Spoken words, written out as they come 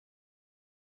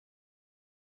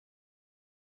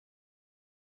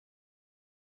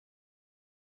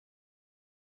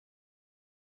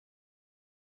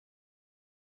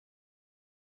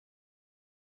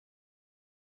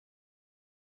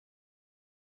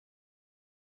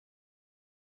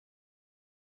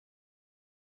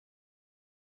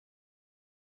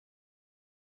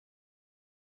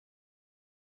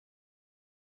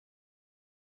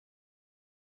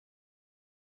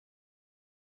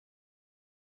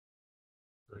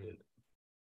Right.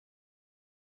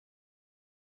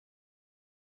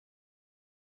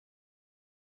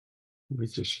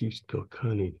 It's a sheep's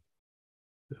Kalkani.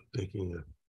 I'm thinking of.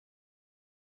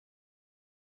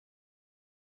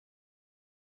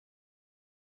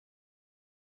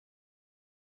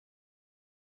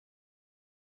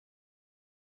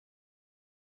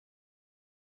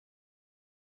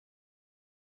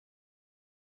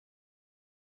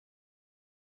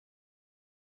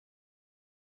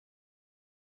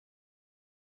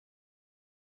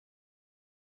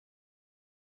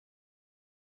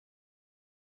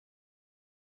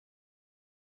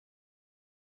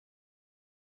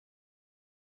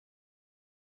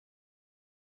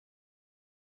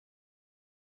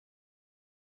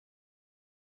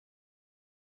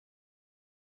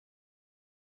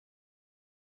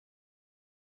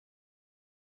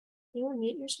 You want to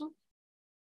mute yourself?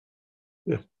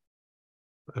 Yeah.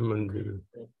 I'm unmuted.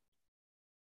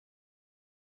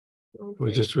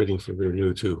 We're just waiting for their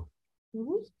new to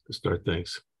start.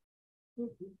 Thanks.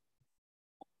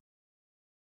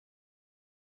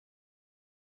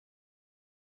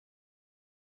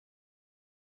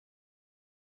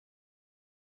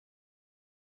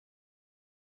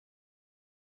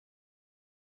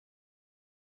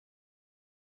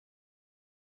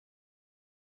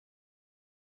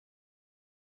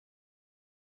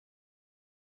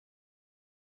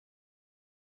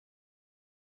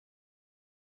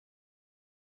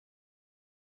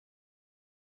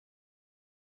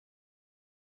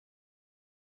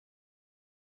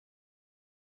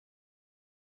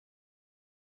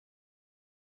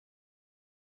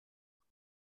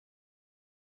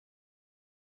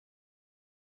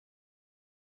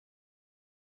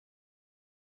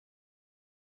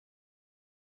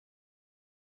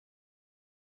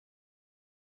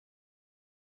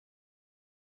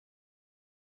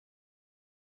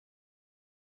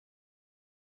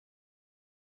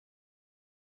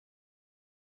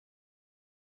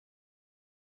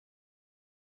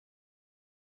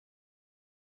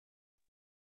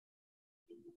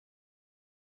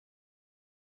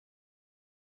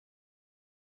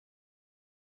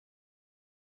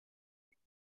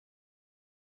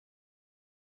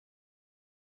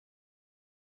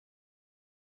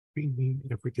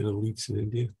 African elites in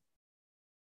India.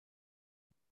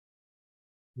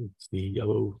 It's the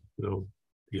yellow,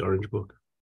 the orange book.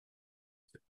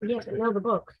 Yes, I know the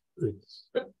book. It's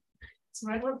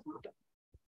right on top.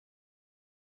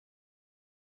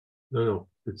 no,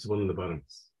 it's one on the bottom.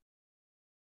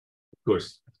 Of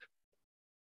course.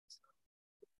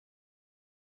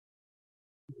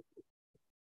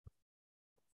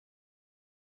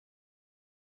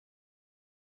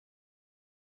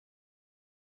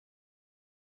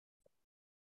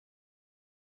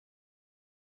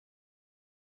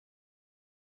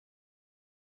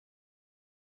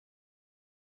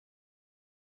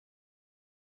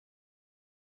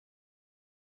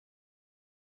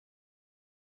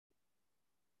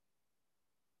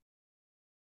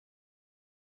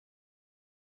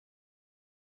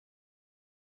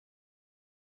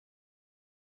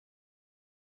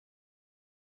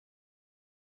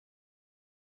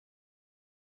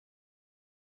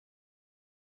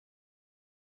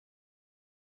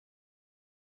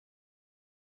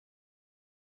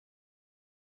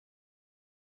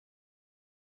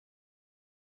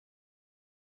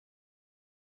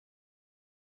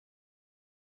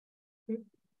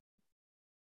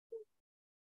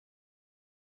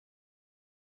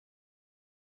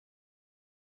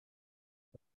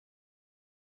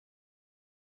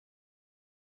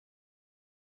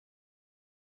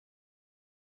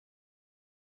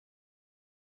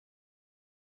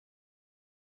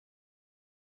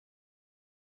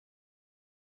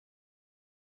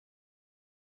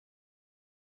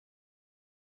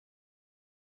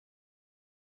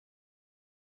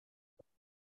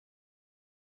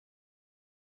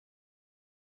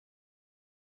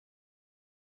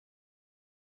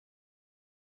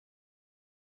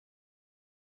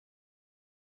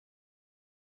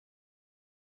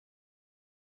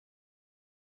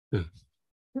 Yeah.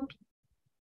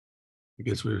 I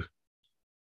guess we're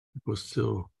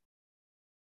still.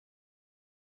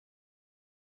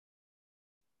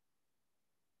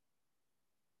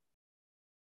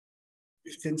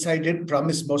 Since I did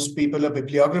promise most people a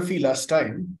bibliography last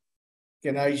time,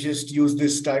 can I just use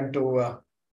this time to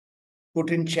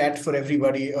put in chat for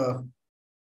everybody a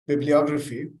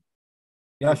bibliography?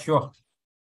 Yeah, sure.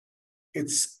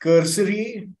 It's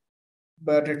cursory,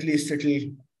 but at least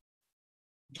it'll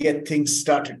get things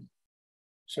started.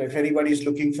 So if anybody's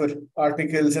looking for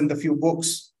articles and the few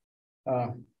books,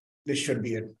 this should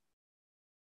be it.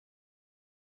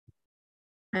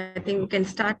 I think we can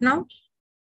start now.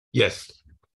 Yes.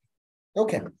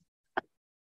 Okay.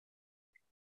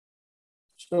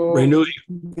 So, Renew.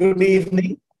 good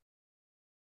evening.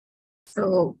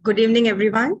 So good evening,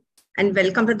 everyone, and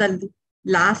welcome to the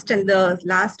last of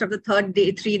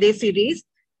the three-day series,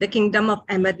 The Kingdom of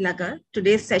Ahmednagar.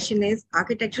 Today's session is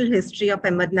Architectural History of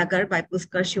Ahmednagar by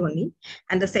Pushkar Sohoni,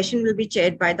 and the session will be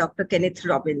chaired by Dr. Kenneth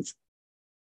Robbins.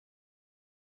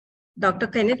 Dr.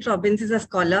 Kenneth Robbins is a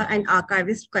scholar and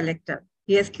archivist collector.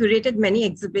 He has curated many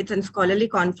exhibits and scholarly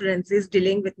conferences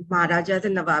dealing with maharajas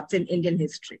and Nawabs in Indian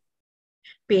history.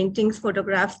 Paintings,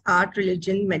 photographs, art,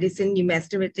 religion, medicine,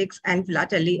 numismatics, and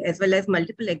philately, as well as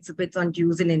multiple exhibits on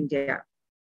Jews in India.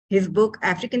 His book,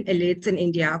 African Elites in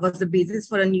India, was the basis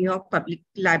for a New York Public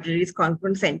Library's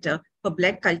Conference Center for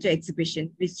Black Culture exhibition,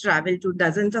 which traveled to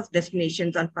dozens of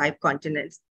destinations on 5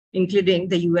 continents, including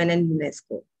the UN and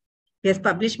UNESCO. He has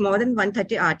published more than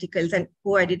 130 articles and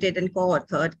co-edited and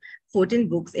co-authored 14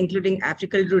 books, including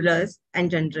African Rulers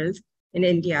and Generals in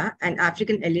India and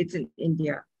African Elites in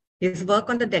India. His work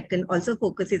on the Deccan also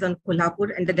focuses on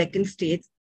Kolhapur and the Deccan States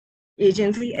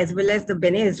Agency, as well as the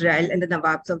Bene Israel and the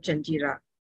Nawabs of Janjira.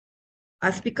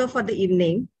 Our speaker for the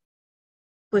evening,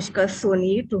 Pushkar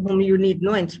Sohoni, to whom you need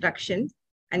no introduction,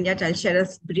 and yet I'll share a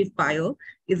brief bio,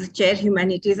 is the Chair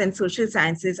Humanities and Social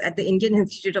Sciences at the Indian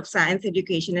Institute of Science,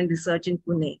 Education and Research in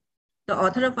Pune. The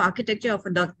author of Architecture of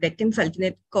the Deccan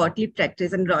Sultanate, Courtly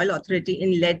Practice and Royal Authority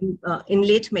in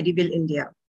late medieval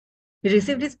India. He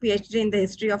received his PhD in the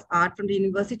history of art from the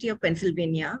University of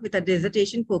Pennsylvania with a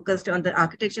dissertation focused on the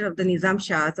architecture of the Nizam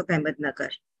Shahs of Ahmednagar.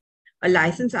 A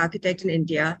licensed architect in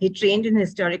India, he trained in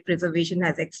historic preservation,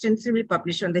 has extensively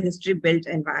published on the history-built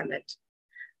environment.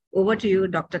 Over to you,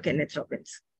 Dr. Kenneth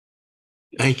Robbins.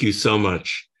 Thank you so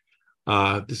much.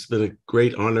 This has been a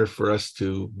great honor for us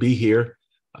to be here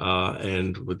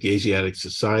and with the Asiatic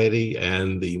Society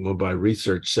and the Mumbai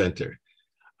Research Center.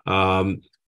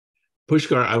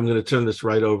 Pushkar, I'm going to turn this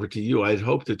right over to you. I'd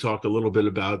hoped to talk a little bit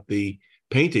about the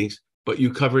paintings, but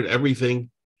you covered everything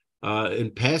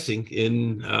in passing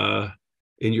in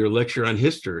your lecture on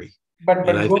history. But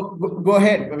go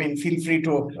ahead. I mean, feel free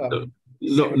to.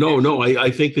 No.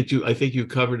 I think you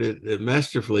covered it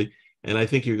masterfully, and I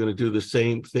think you're going to do the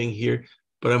same thing here.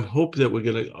 But I'm hoping that we're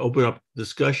going to open up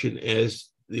discussion as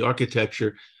the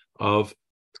architecture of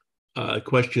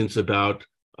questions about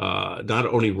not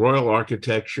only royal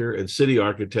architecture and city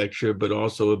architecture, but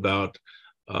also about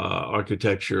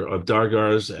architecture of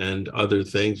dargahs and other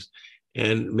things,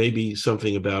 and maybe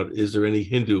something about, is there any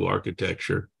Hindu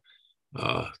architecture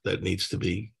that needs to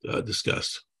be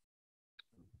discussed?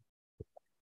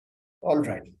 All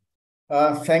right.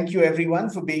 Thank you, everyone,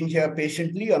 for being here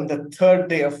patiently on the third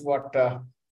day of what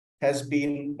has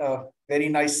been a very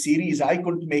nice series. I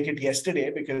couldn't make it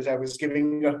yesterday because I was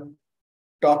giving a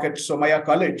talk at Somaya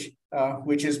College,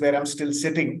 which is where I'm still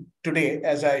sitting today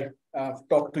as I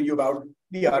talk to you about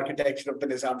the architecture of the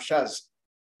Nizam Shahs.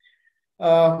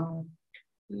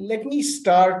 Let me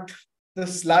start the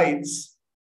slides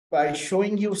by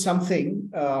showing you something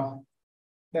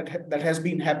that has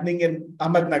been happening in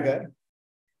Ahmednagar.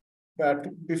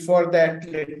 But before that,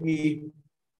 let me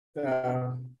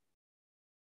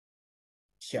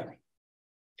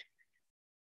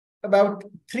About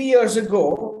 3 years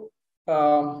ago,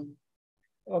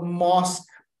 a mosque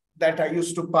that I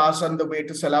used to pass on the way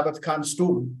to Salabat Khan's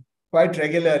tomb quite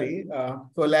regularly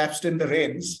collapsed in the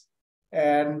rains.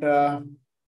 And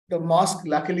the mosque,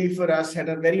 luckily for us, had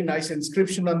a very nice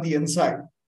inscription on the inside,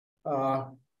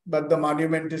 but the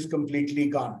monument is completely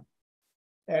gone.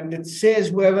 And it says,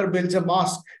 whoever builds a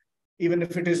mosque, even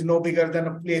if it is no bigger than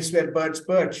a place where birds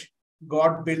perch,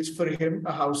 God builds for him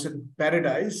a house in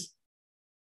paradise.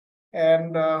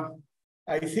 And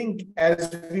I think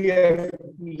as we are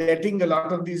letting a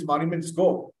lot of these monuments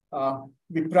go,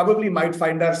 we probably might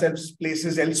find ourselves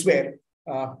places elsewhere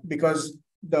because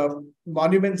the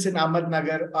monuments in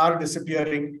Ahmednagar are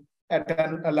disappearing at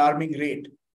an alarming rate.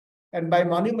 And by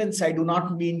monuments, I do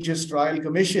not mean just royal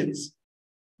commissions,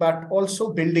 but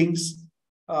also buildings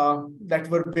that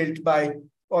were built by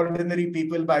ordinary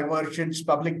people, by merchants,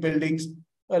 public buildings,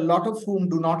 a lot of whom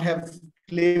do not have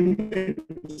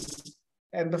claims.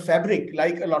 And the fabric,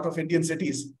 like a lot of Indian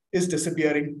cities, is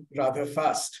disappearing rather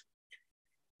fast.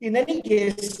 In any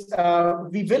case,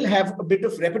 we will have a bit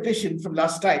of repetition from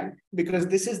last time because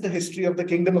this is the history of the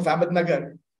Kingdom of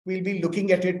Ahmednagar. We'll be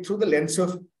looking at it through the lens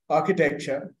of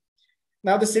architecture.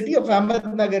 Now, the city of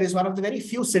Ahmednagar is one of the very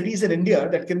few cities in India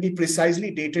that can be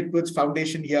precisely dated to its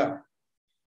foundation year.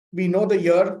 We know the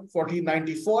year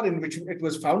 1494 in which it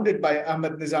was founded by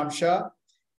Ahmed Nizam Shah,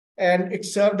 And it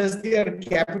served as their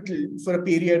capital for a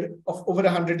period of over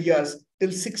 100 years, till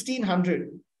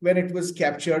 1600, when it was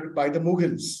captured by the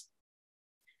Mughals.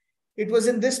 It was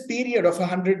in this period of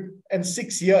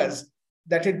 106 years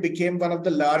that it became one of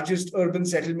the largest urban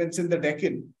settlements in the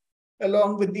Deccan,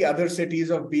 along with the other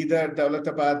cities of Bidar,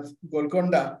 Daulatabad,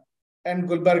 Golconda, and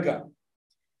Gulbarga.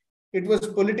 It was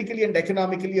politically and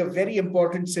economically a very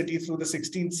important city through the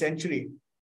 16th century.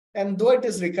 And though it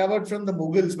is recovered from the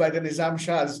Mughals by the Nizam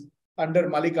Shahs under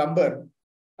Malik Ambar,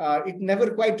 it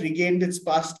never quite regained its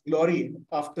past glory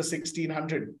after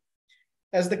 1600,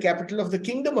 as the capital of the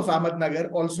kingdom of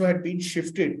Ahmednagar also had been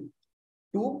shifted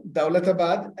to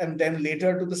Daulatabad and then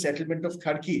later to the settlement of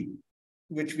Kharki,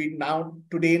 which we now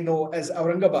today know as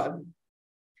Aurangabad.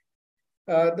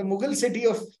 The Mughal city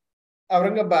of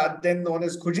Aurangabad, then known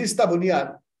as Khujista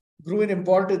Bunyad, grew in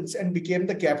importance and became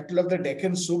the capital of the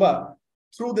Deccan Suba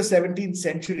through the 17th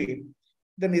century.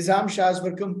 The Nizam Shahs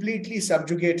were completely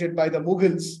subjugated by the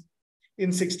Mughals in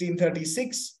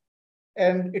 1636,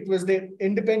 and it was the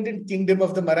independent kingdom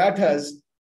of the Marathas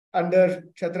under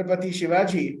Chhatrapati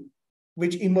Shivaji,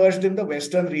 which emerged in the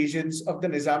western regions of the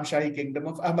Nizam Shahi kingdom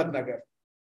of Ahmednagar.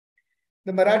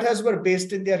 The Marathas were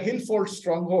based in their hill-fort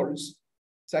strongholds,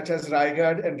 such as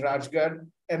Raigad and Rajgarh,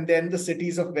 and then the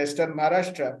cities of western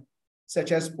Maharashtra,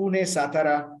 such as Pune,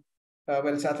 Satara.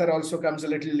 Satara also comes a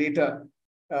little later,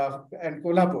 and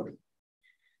Kolhapur.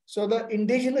 So the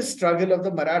indigenous struggle of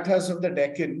the Marathas of the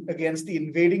Deccan against the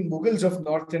invading Mughals of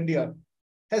North India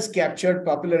has captured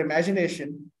popular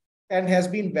imagination and has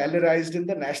been valorized in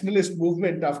the nationalist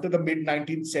movement after the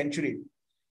mid-19th century.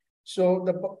 So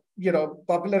the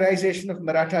popularization of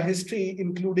Maratha history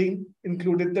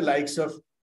included the likes of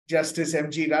Justice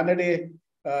M.G. Ranade,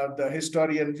 the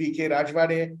historian V.K.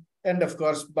 Rajwade, and of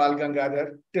course Bal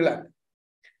Gangadhar Tilak.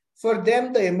 For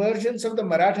them, the emergence of the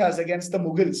Marathas against the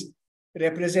Mughals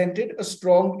represented a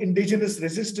strong indigenous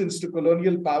resistance to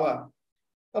colonial power,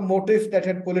 a motif that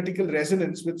had political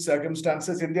resonance with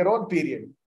circumstances in their own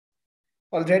period.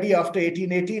 Already after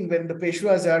 1818, when the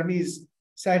Peshwa's armies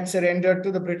had surrendered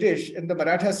to the British and the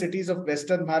Maratha cities of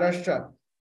western Maharashtra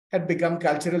had become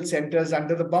cultural centers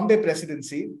under the Bombay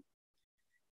Presidency,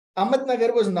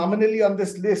 Ahmednagar was nominally on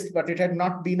this list, but it had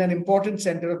not been an important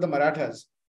center of the Marathas.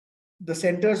 The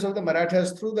centers of the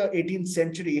Marathas through the 18th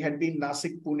century had been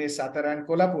Nasik, Pune, Satara, and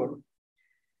Kolhapur.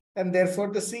 And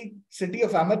therefore, the city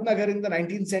of Ahmednagar in the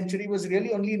 19th century was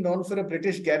really only known for a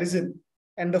British garrison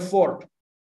and a fort.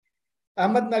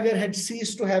 Ahmednagar had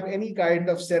ceased to have any kind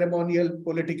of ceremonial,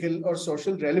 political, or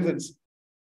social relevance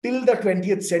till the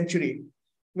 20th century,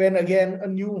 when again a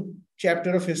new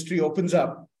chapter of history opens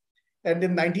up. And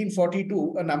in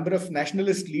 1942, a number of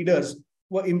nationalist leaders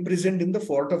were imprisoned in the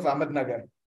fort of Ahmednagar.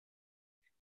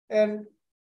 And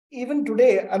even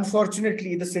today,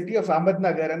 unfortunately, the city of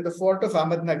Ahmednagar and the fort of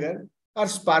Ahmednagar are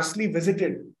sparsely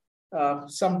visited,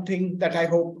 something that I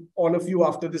hope all of you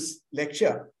after this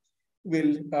lecture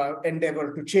will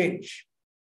endeavor to change.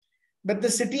 But the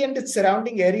city and its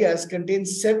surrounding areas contain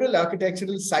several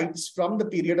architectural sites from the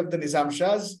period of the Nizam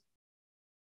Shahs,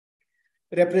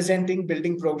 representing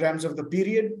building programs of the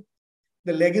period.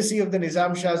 The legacy of the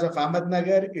Nizam Shahs of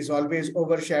Ahmednagar is always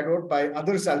overshadowed by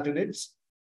other sultanates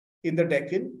in the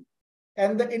Deccan,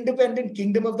 and the independent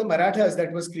kingdom of the Marathas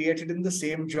that was created in the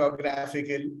same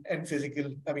geographical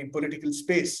and political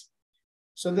space.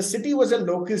 So the city was a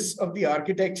locus of the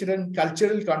architecture and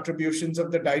cultural contributions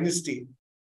of the dynasty,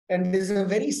 and is a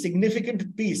very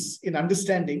significant piece in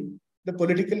understanding the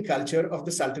political culture of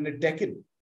the Sultanate Deccan.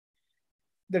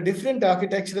 The different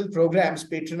architectural programs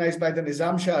patronized by the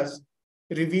Nizam Shahs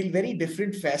reveal very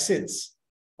different facets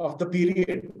of the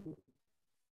period.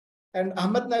 And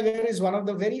Ahmednagar is one of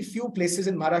the very few places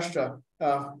in Maharashtra,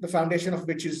 the foundation of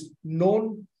which is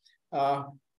known,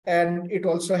 and it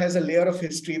also has a layer of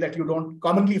history that you don't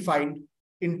commonly find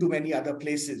in too many other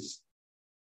places.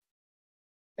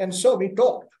 And so we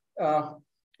talked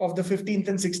of the 15th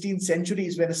and 16th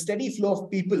centuries, when a steady flow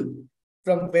of people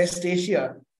from West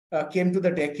Asia came to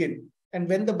the Deccan. And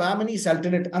when the Bahmani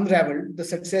Sultanate unraveled, the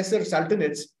successor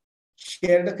sultanates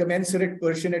shared a commensurate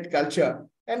Persianate culture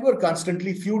and were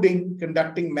constantly feuding,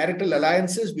 conducting marital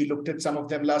alliances. We looked at some of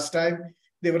them last time.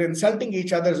 They were insulting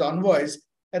each other's envoys.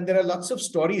 And there are lots of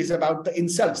stories about the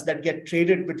insults that get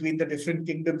traded between the different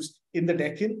kingdoms in the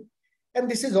Deccan. And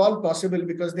this is all possible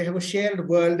because they have a shared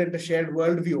world and a shared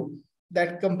worldview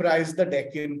that comprise the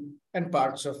Deccan and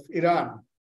parts of Iran.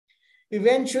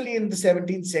 Eventually, in the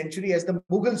 17th century, as the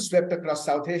Mughals swept across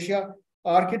South Asia,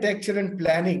 architecture and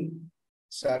planning,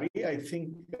 I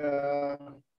think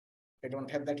I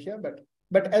don't have that here,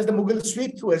 but as the Mughals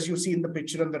sweep through, as you see in the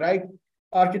picture on the right,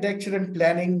 architecture and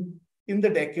planning in the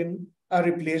Deccan are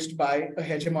replaced by a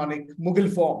hegemonic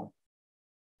Mughal form.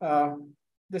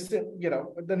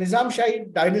 The Nizam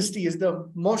Shahi dynasty is the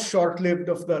most short-lived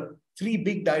of the three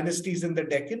big dynasties in the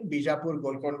Deccan: Bijapur,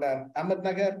 Golconda, and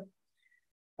Ahmednagar.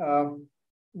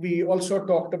 We also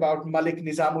talked about Malik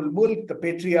Nizamul Mulk, the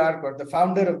patriarch or the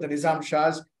founder of the Nizam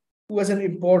Shahs, who was an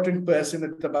important person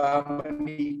at the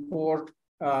Bahmani court.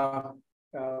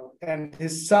 And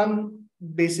his son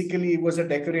basically was a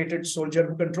decorated soldier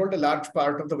who controlled a large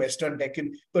part of the Western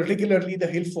Deccan, particularly the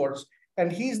hill forts.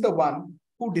 And he's the one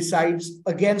who decides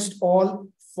against all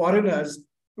foreigners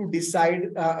to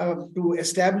decide to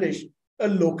establish a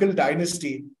local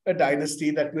dynasty, a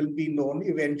dynasty that will be known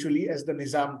eventually as the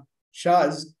Nizam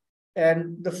Shahs.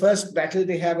 And the first battle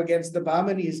they have against the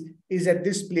Bahmanis is at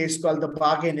this place called the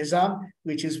Bagh-e-Nizam,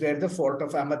 which is where the fort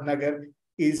of Ahmednagar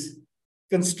is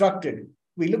constructed.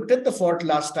 We looked at the fort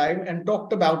last time and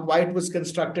talked about why it was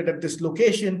constructed at this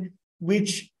location,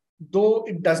 which, though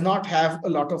it does not have a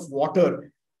lot of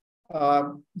water,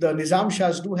 the Nizam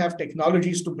Shahs do have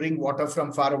technologies to bring water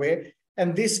from far away.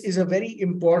 And this is a very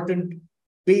important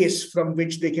base from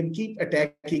which they can keep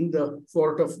attacking the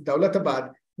fort of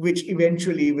Daulatabad, which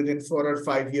eventually within 4 or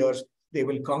 5 years, they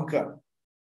will conquer.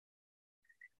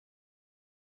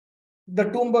 The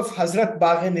tomb of Hazrat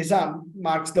Bagh-e-Nizam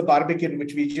marks the Barbican,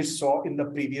 which we just saw in the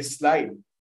previous slide.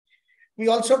 We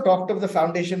also talked of the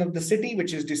foundation of the city,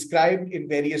 which is described in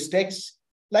various texts,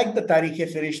 like the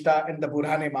Tarikh-e-Firishta and the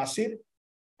Burhan-e-Masir.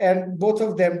 And both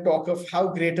of them talk of how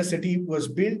great a city was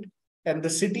built. And the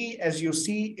city, as you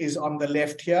see, is on the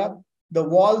left here. The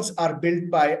walls are built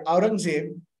by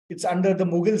Aurangzeb. It's under the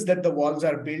Mughals that the walls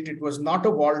are built. It was not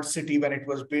a walled city when it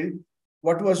was built.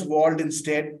 What was walled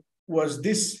instead was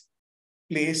this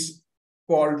place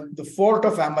called the Fort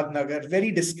of Ahmednagar,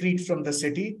 very discreet from the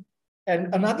city.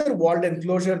 And another walled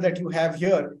enclosure that you have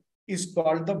here is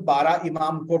called the Bara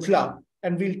Imam Kotla,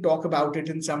 and we'll talk about it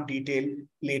in some detail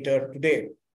later today.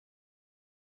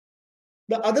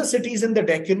 The other cities in the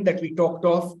Deccan that we talked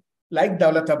of, like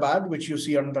Daulatabad, which you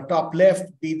see on the top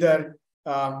left, Bidar,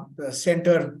 the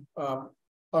center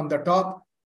on the top.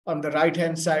 On the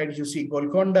right-hand side, you see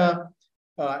Golconda.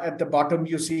 At the bottom,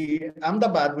 you see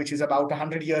Ahmedabad, which is about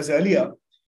 100 years earlier.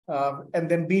 And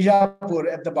then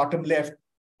Bijapur at the bottom left.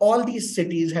 All these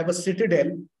cities have a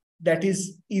citadel that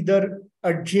is either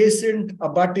adjacent,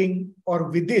 abutting, or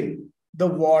within the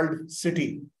walled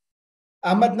city.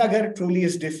 Ahmednagar truly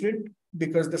is different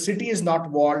because the city is not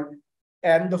walled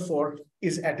and the fort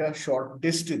is at a short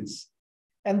distance.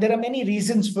 And there are many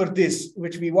reasons for this,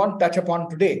 which we won't touch upon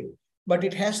today, but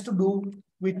it has to do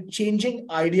with changing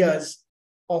ideas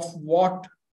of what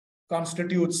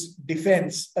constitutes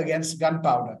defense against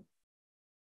gunpowder.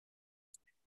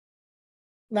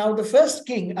 Now, the first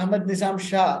king, Ahmad Nizam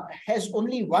Shah, has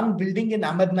only one building in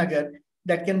Ahmednagar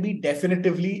that can be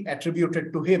definitively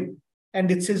attributed to him,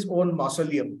 and it's his own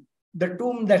mausoleum, the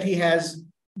tomb that he has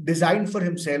designed for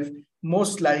himself,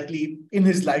 most likely in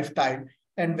his lifetime,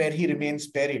 and where he remains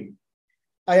buried.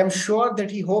 I am sure that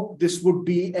he hoped this would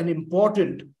be an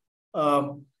important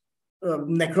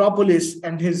necropolis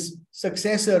and his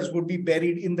successors would be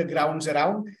buried in the grounds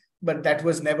around, but that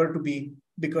was never to be,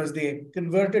 because they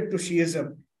converted to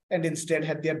Shiism and instead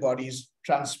had their bodies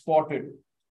transported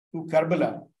to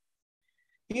Karbala.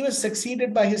 He was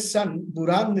succeeded by his son,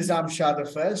 Burhan Nizam Shah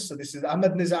I. So this is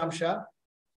Ahmad Nizam Shah.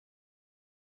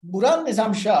 Burhan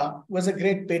Nizam Shah was a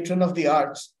great patron of the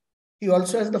arts. He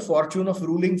also has the fortune of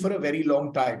ruling for a very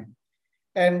long time.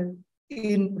 And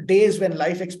in days when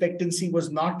life expectancy was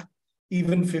not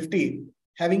even 50,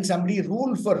 having somebody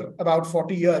rule for about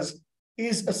 40 years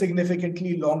is a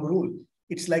significantly long rule.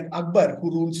 It's like Akbar,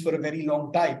 who rules for a very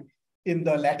long time in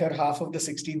the latter half of the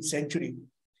 16th century.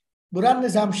 Burhan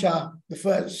Nizam Shah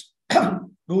I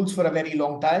rules for a very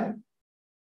long time.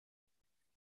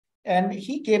 And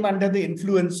he came under the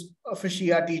influence of a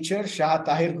Shia teacher, Shah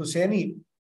Tahir Hussaini,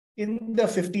 in the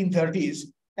 1530s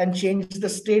and changed the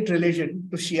state religion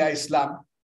to Shia Islam,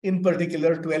 in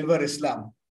particular Twelver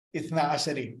Islam, Ithna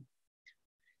Ashari.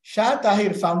 Shah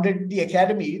Tahir founded the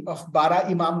Academy of Bara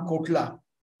Imam Kotla.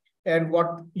 And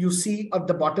what you see at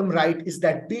the bottom right is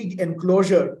that big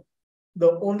enclosure,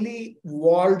 the only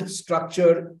walled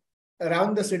structure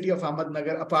around the city of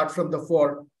Ahmednagar, apart from the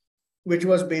fort, which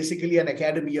was basically an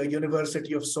academy, a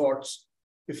university of sorts,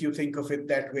 if you think of it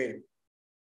that way.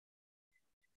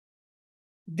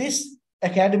 This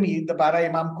academy, the Bara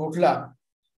Imam Kotla,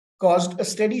 caused a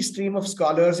steady stream of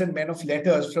scholars and men of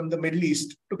letters from the Middle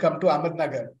East to come to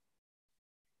Ahmednagar.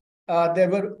 There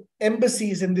were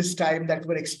embassies in this time that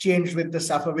were exchanged with the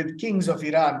Safavid kings of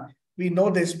Iran. We know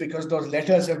this because those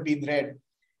letters have been read.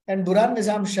 And Burhan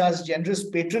Nizam Shah's generous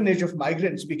patronage of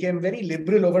migrants became very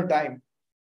liberal over time.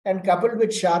 And coupled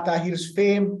with Shah Tahir's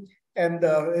fame and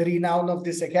the renown of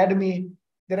this academy,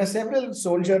 there are several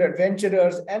soldier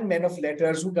adventurers and men of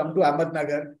letters who come to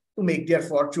Ahmednagar to make their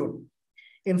fortune.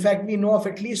 In fact, we know of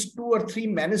at least 2 or 3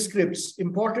 manuscripts,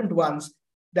 important ones,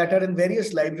 that are in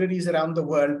various libraries around the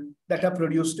world that are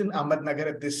produced in Ahmednagar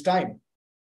at this time.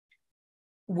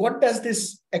 What does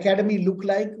this academy look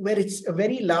like? Where it's a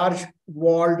very large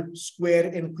walled square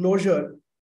enclosure,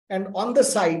 and on the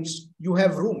sides you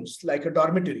have rooms like a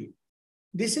dormitory.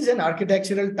 This is an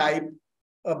architectural type,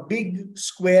 a big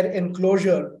square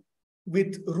enclosure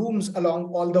with rooms along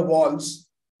all the walls,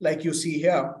 like you see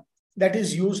here, that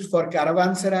is used for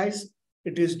caravanserais.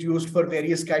 It is used for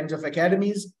various kinds of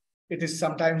academies. It is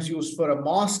sometimes used for a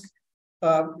mosque.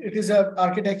 It is an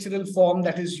architectural form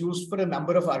that is used for a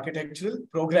number of architectural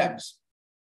programs.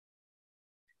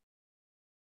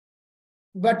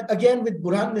 But again, with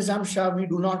Burhan Nizam Shah, we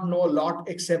do not know a lot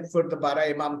except for the Bara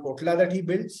Imam Kotla that he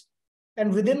builds.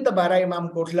 And within the Bara Imam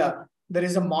Kotla, there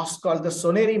is a mosque called the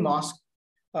Soneri Mosque,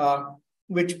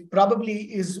 which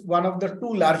probably is one of the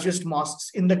 2 largest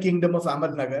mosques in the kingdom of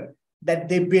Ahmednagar that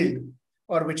they build,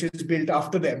 or which is built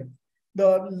after them.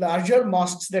 The larger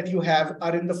mosques that you have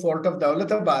are in the fort of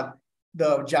Daulatabad,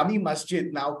 the Jami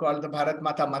Masjid, now called the Bharat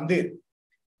Mata Mandir.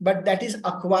 But that is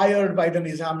acquired by the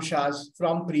Nizam Shahs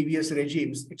from previous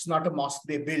regimes. It's not a mosque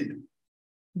they build.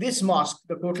 This mosque,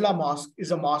 the Kotla Mosque,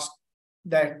 is a mosque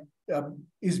that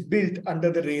is built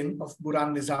under the reign of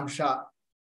Burhan Nizam Shah.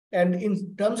 And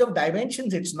in terms of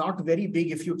dimensions, it's not very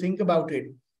big if you think about it.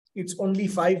 It's only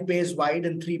 5 bays wide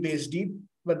and 3 bays deep,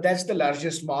 but that's the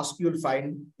largest mosque you'll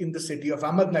find in the city of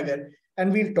Ahmednagar.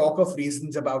 And we'll talk of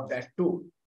reasons about that too.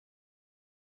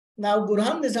 Now,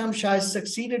 Burhan Nizam Shah is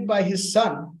succeeded by his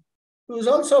son, who is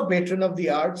also a patron of the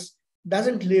arts,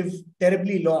 doesn't live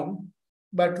terribly long,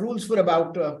 but rules for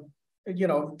about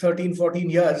 13, 14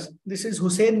 years. This is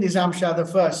Hussain Nizam Shah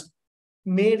I,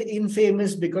 made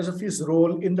infamous because of his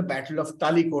role in the Battle of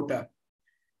Talikota,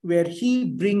 where he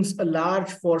brings a large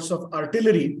force of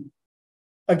artillery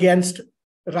against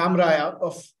Ram Raya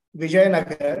of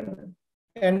Vijayanagar,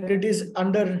 and it is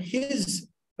under his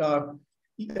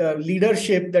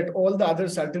leadership that all the other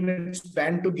sultanates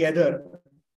band together.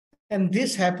 And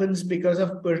this happens because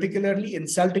of particularly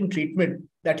insulting treatment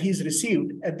that he's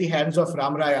received at the hands of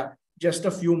Ram Raya just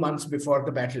a few months before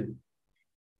the battle.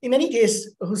 In any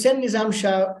case, Hussain Nizam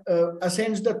Shah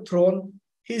ascends the throne.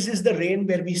 His is the reign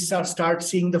where we start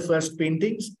seeing the first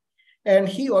paintings. And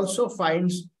he also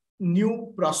finds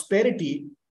new prosperity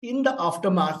in the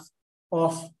aftermath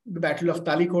of the Battle of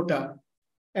Talikota.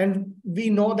 And we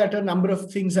know that a number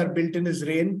of things are built in his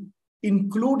reign,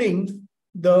 including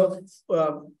the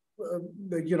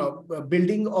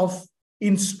building of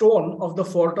in stone of the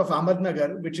fort of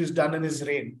Ahmednagar, which is done in his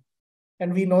reign.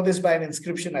 And we know this by an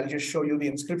inscription. I'll just show you the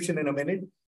inscription in a minute.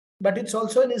 But it's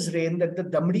also in his reign that the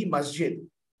Damdi Masjid,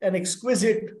 an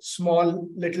exquisite small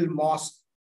little mosque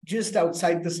just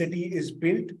outside the city, is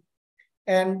built.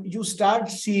 And you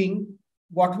start seeing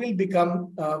what will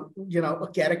become a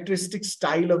characteristic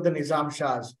style of the Nizam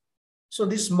Shahs. So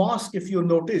this mosque, if you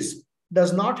notice,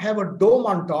 does not have a dome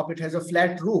on top. It has a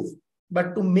flat roof.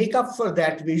 But to make up for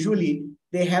that visually,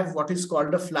 they have what is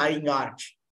called a flying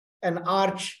arch, an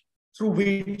arch through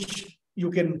which you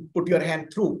can put your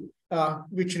hand through,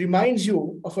 which reminds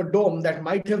you of a dome that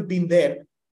might have been there,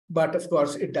 but of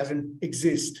course it doesn't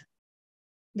exist.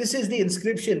 This is the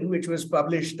inscription which was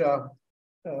published 4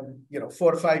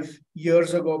 or 5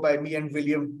 years ago by me and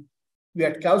William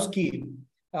Kwiatkowski,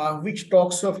 which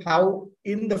talks of how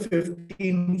in the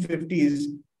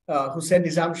 1550s, Hussain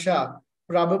Nizam Shah,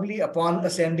 probably upon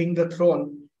ascending the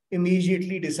throne,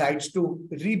 immediately decides to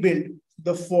rebuild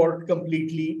the fort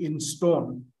completely in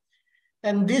stone.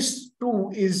 And this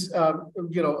too is a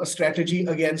strategy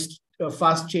against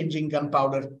fast-changing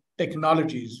gunpowder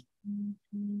technologies.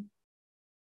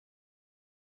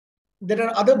 There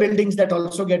are other buildings that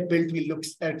also get built. We looked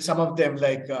at some of them,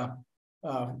 like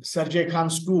Sarjay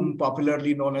Khan's tomb,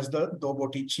 popularly known as the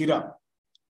Doboti Chira.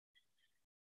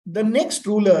 The next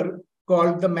ruler,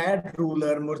 called the Mad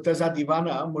Ruler, Murtaza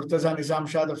Divana, Murtaza Nizam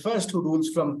Shah I, who rules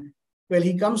from, well,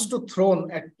 he comes to throne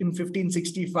in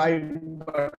 1565,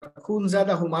 but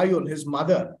Khunzada Humayun, his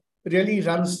mother, really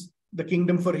runs the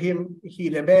kingdom for him. He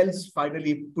rebels,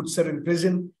 finally puts her in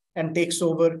prison and takes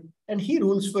over, and he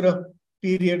rules for a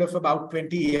period of about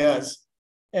 20 years.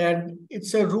 And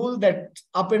it's a rule that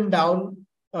up and down,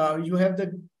 you have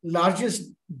the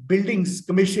largest buildings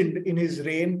commissioned in his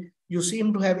reign. You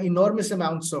seem to have enormous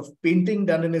amounts of painting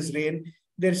done in his reign.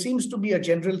 There seems to be a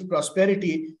general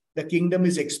prosperity, The kingdom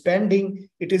is expanding.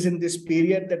 It is in this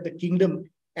period that the kingdom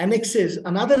annexes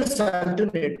another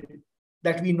sultanate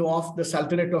that we know of, the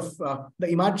Sultanate of the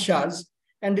Imad Shahs.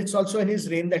 And it's also in his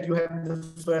reign that you have the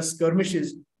first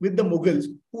skirmishes with the Mughals,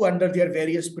 who under their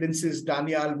various princes,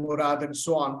 Danial, Murad, and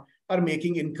so on, are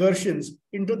making incursions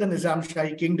into the Nizam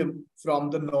Shahi kingdom from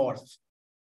the north.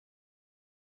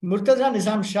 Murtaza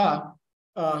Nizam Shah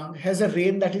has a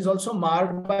reign that is also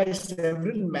marred by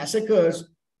several massacres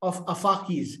of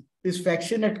Afakis, this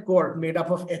faction at court made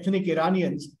up of ethnic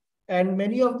Iranians. And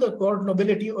many of the court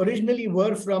nobility originally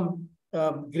were from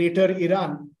Greater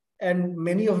Iran, and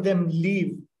many of them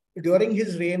leave during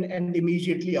his reign and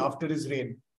immediately after his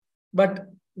reign. But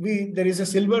there is a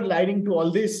silver lining to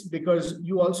all this, because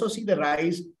you also see the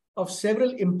rise of several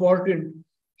important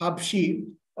Habshi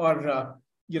or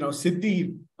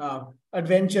Siddhi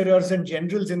adventurers and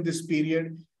generals in this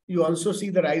period. You also see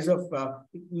the rise of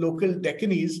local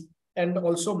Deccanese and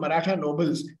also Maratha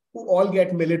nobles, who all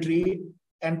get military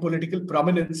and political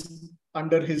prominence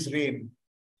under his reign.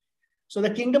 So the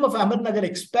kingdom of Ahmednagar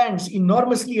expands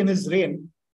enormously in his reign,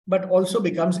 but also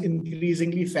becomes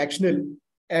increasingly factional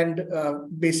and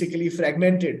basically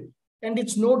fragmented. And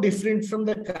it's no different from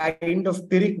the kind of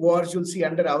Pyrrhic wars you'll see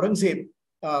under Aurangzeb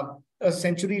a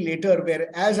century later, where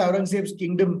as Aurangzeb's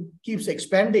kingdom keeps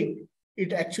expanding,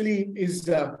 it actually is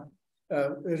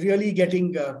really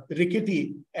getting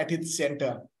rickety at its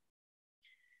center.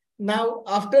 Now,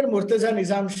 after Murtaza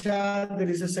Nizam Shah, there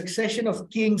is a succession of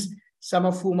kings, some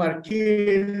of whom are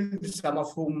killed, some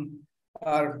of whom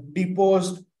are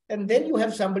deposed. And then you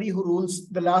have somebody who rules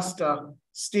the last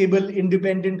stable,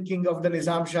 independent king of the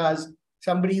Nizam Shahs,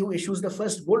 somebody who issues the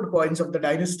first gold coins of the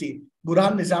dynasty,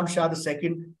 Burhan Nizam Shah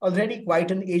II, already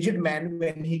quite an aged man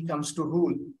when he comes to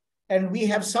rule. And we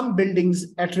have some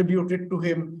buildings attributed to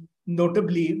him,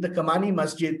 notably the Kamani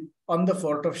Masjid on the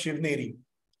fort of Shivneri,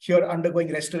 here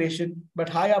undergoing restoration. But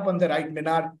high up on the right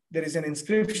minar, there is an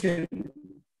inscription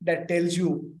that tells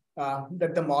you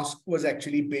that the mosque was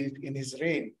actually built in his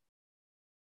reign.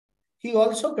 He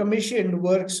also commissioned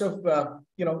works of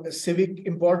civic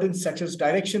importance, such as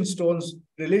direction stones,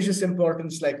 religious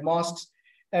importance like mosques,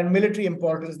 and military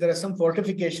importance. There are some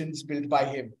fortifications built by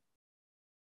him.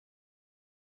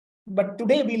 But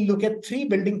today we'll look at 3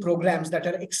 building programs that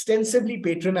are extensively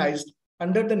patronized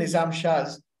under the Nizam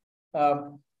Shahs,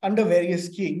 under various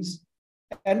kings,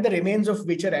 and the remains of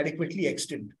which are adequately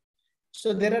extant.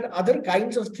 So there are other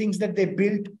kinds of things that they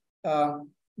built.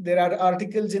 There are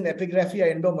articles in Epigraphia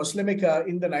Indo-Muslimica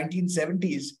in the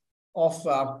 1970s of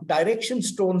direction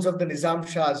stones of the Nizam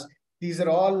Shahs. These are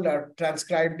all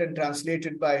transcribed and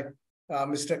translated by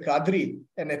Mr. Kadri,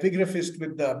 an epigraphist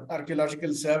with the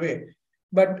Archaeological Survey.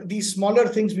 But these smaller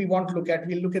things we want to look at,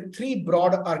 we'll look at 3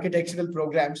 broad architectural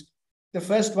programs. The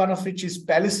first one of which is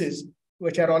palaces,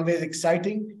 which are always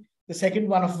exciting. The second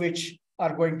one of which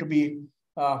are going to be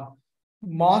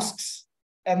mosques,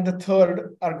 and the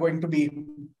third are going to be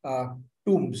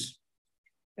tombs.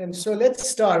 And so let's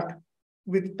start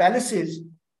with palaces,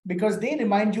 because they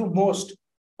remind you most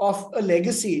of a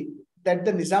legacy that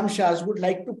the Nizam Shahs would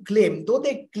like to claim. Though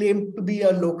they claim to be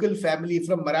a local family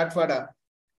from Marathwada,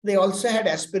 they also had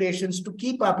aspirations to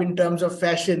keep up in terms of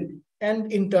fashion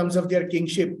and in terms of their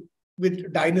kingship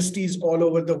with dynasties all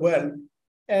over the world.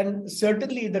 And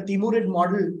certainly the Timurid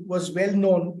model was well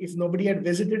known. If nobody had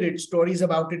visited it, stories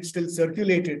about it still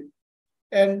circulated.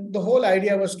 And the whole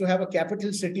idea was to have a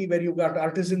capital city where you got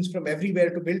artisans from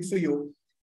everywhere to build for you.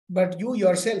 But you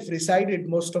yourself resided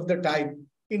most of the time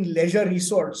in leisure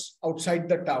resorts outside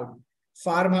the town,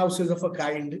 farmhouses of a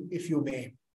kind, if you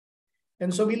may.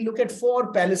 And so we'll look at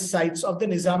 4 palace sites of the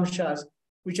Nizam Shahs,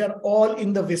 which are all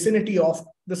in the vicinity of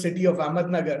the city of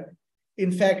Ahmednagar.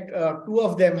 In fact, 2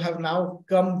 of them have now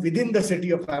come within the city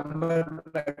of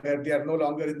Ahmednagar. They are no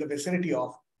longer in the vicinity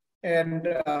of. And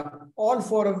all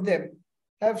 4 of them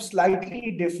have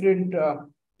slightly different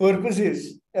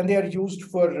purposes, and they are used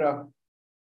for,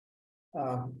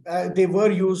 they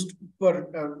were used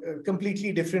for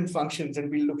completely different functions, and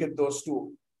we'll look at those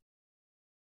too.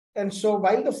 And so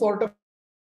while the fort of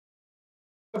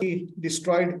the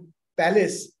destroyed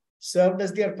palace served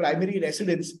as their primary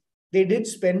residence, they did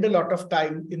spend a lot of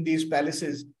time in these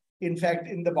palaces. In fact,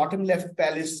 in the bottom left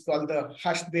palace called the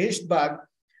Hasht Behesht Bagh,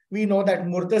 we know that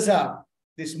Murtaza,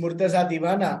 this Murtaza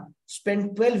Divana,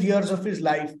 spent 12 years of his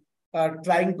life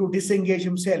trying to disengage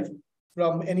himself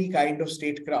from any kind of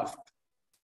statecraft.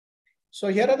 So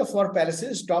here are the 4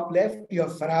 palaces. Top left, you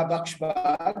have Farah Bakhsh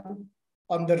Bagh.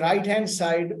 On the right-hand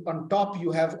side, on top,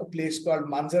 you have a place called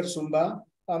Manzar Sumba.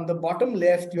 On the bottom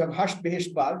left, you have Hasht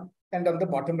Behesht Bagh. And on the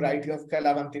bottom right, you have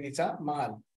Kalavantinitsa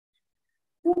Mahal.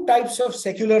 Two types of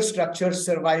secular structures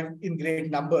survive in great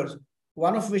numbers,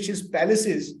 one of which is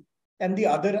palaces and the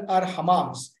other are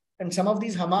hammams. And some of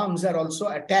these hammams are also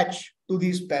attached to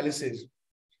these palaces.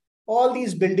 All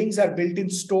these buildings are built in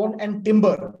stone and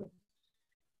timber.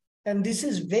 And this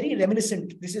is very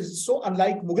reminiscent. This is so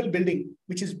unlike Mughal building,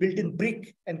 which is built in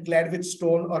brick and clad with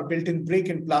stone, or built in brick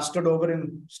and plastered over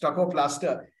in stucco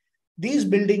plaster. These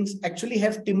buildings actually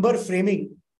have timber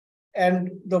framing, and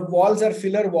the walls are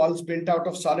filler walls built out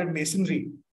of solid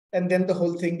masonry. And then the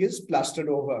whole thing is plastered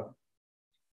over.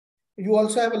 You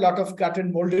also have a lot of cut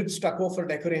and molded stucco for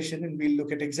decoration, and we'll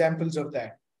look at examples of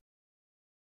that.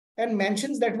 And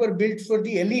mansions that were built for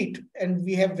the elite, and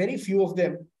we have very few of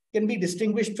them, can be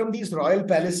distinguished from these royal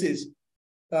palaces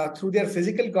through their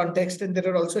physical context, and there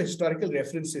are also historical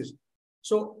references.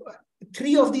 So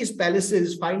 3 of these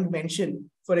palaces find mention,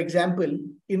 for example,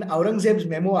 in Aurangzeb's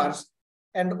memoirs,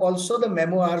 and also the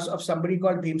memoirs of somebody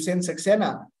called Bhimsen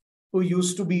Saxena, who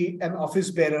used to be an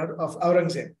office bearer of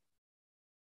Aurangzeb.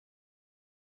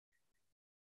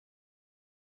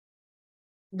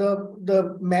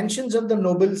 The mansions of the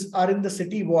nobles are in the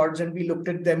city wards, and we looked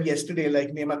at them yesterday,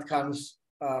 like Nemat Khan's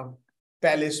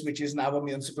palace, which is now a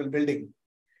municipal building.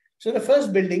 So the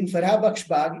first building, Farah Bakhsh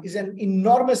Bagh, is an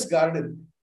enormous garden,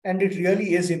 and it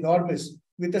really is enormous,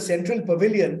 with a central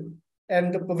pavilion,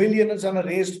 and the pavilion is on a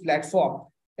raised platform,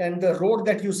 and the road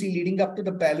that you see leading up to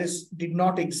the palace did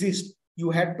not exist. You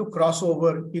had to cross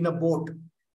over in a boat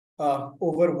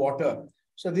over water.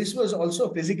 So this was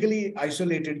also physically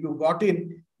isolated. You got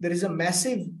in, there is a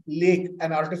massive lake,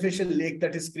 an artificial lake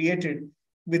that is created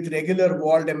with regular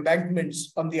walled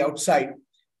embankments on the outside,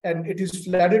 and it is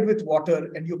flooded with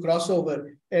water, and you cross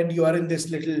over and you are in this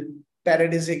little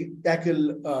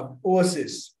paradisiacal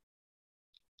oasis.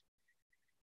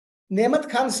 Nemat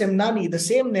Khan Semnani, the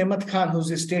same Nemat Khan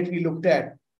whose estate we looked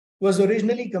at, was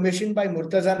originally commissioned by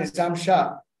Murtaza Nizam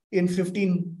Shah in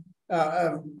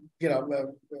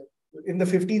in the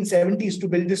 1570s to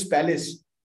build this palace.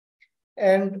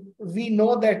 And we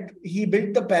know that he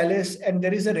built the palace, and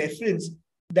there is a reference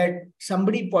that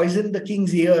somebody poisoned the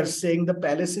king's ears, saying the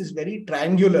palace is very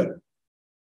triangular.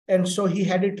 And so he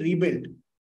had it rebuilt.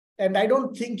 And I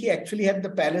don't think he actually had the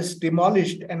palace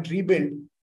demolished and rebuilt,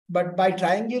 but by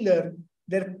triangular,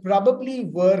 there probably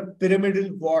were pyramidal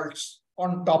vaults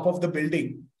on top of the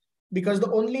building, because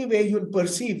the only way you'll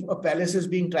perceive a palace as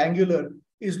being triangular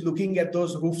is looking at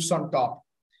those roofs on top.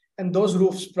 And those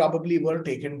roofs probably were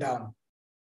taken down.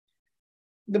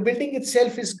 The building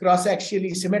itself is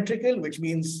cross-axially symmetrical, which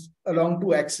means along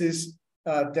 2 axes,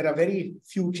 there are very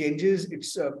few changes.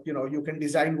 It's, you can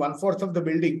design 1/4 of the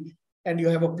building and you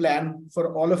have a plan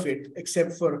for all of it,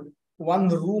 except for one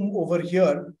room over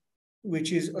here,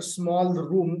 which is a small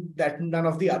room that none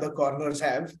of the other corners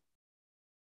have.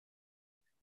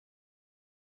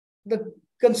 The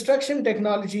construction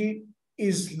technology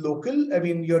is local. I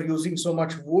mean, you're using so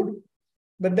much wood,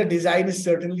 but the design is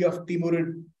certainly of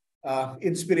Timurid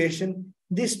inspiration.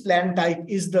 This plan type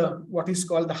is what is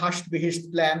called the Hasht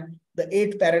Bihisht plan, the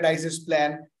 8 paradises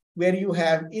plan, where you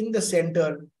have in the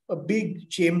center a big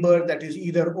chamber that is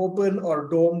either open or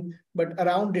domed, but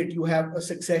around it you have a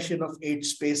succession of 8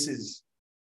 spaces.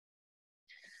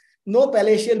 No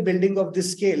palatial building of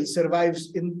this scale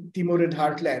survives in Timurid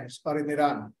heartlands or in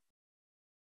Iran.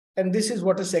 And this is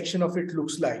what a section of it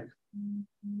looks like.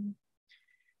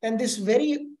 And this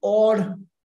very odd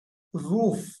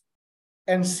roof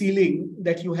and ceiling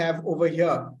that you have over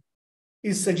here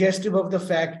is suggestive of the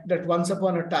fact that once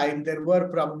upon a time there were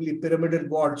probably pyramidal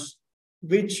vaults,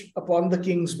 which upon the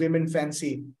king's whim and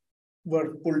fancy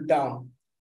were pulled down.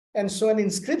 And so an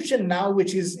inscription now,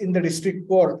 which is in the district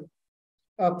court,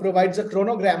 provides a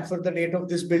chronogram for the date of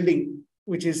this building,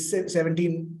 which is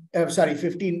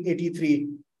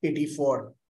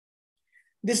 1583-84.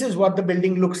 This is what the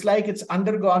building looks like. It's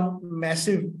undergone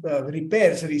massive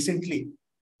repairs recently,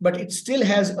 but it still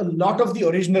has a lot of the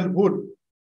original wood.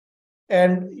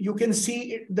 And you can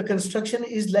see the construction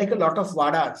is like a lot of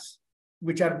vadas,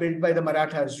 which are built by the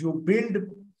Marathas. You build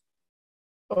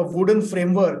a wooden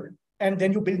framework and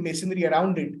then you build masonry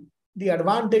around it. The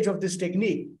advantage of this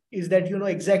technique is that you know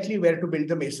exactly where to build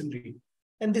the masonry.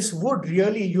 And this wood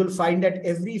really you'll find at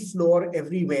every floor,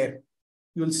 everywhere.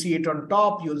 You'll see it on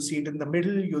top, you'll see it in the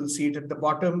middle, you'll see it at the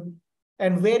bottom.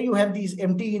 And where you have these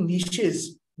empty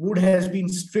niches, wood has been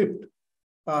stripped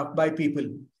by people.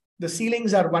 The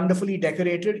ceilings are wonderfully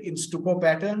decorated in stucco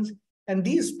patterns. And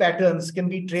these patterns can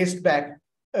be traced back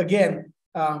again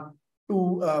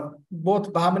to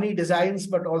both Bahmani designs,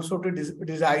 but also to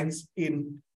designs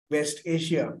in West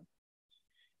Asia.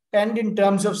 And in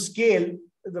terms of scale,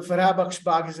 the Farah Bakhsh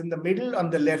Bagh is in the middle. On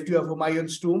the left, you have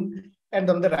Humayun's tomb. and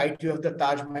on the right, you have the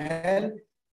Taj Mahal.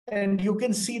 And you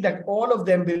can see that all of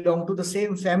them belong to the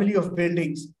same family of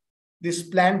buildings. This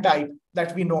plan type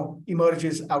that we know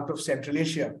emerges out of Central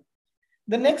Asia.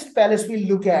 The next palace we'll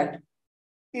look at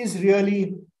is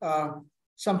really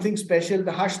something special,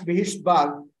 the Hasht Bihisht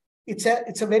Bagh.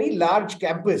 It's a very large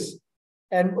campus,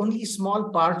 and only small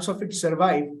parts of it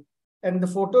survive. And the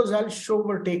photos I'll show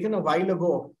were taken a while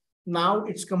ago. Now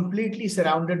it's completely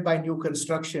surrounded by new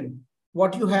construction.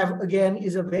 What you have again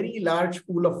is a very large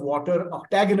pool of water,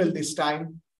 octagonal this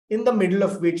time, in the middle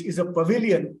of which is a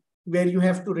pavilion where you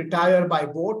have to retire by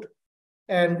boat.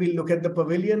 And we'll look at the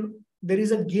pavilion. There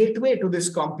is a gateway to this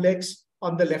complex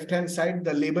on the left-hand side.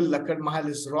 The label Lakkad Mahal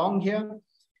is wrong here.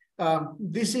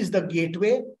 This is the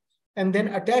gateway. And then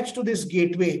attached to this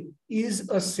gateway is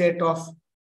a set of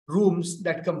rooms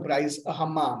that comprise a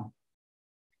hammam.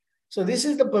 So this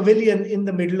is the pavilion in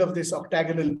the middle of this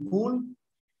octagonal pool.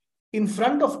 In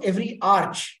front of every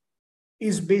arch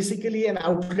is basically an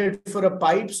outlet for a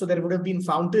pipe. So there would have been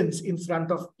fountains in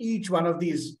front of each one of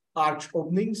these arch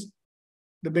openings.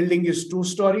 The building is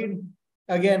two-storied.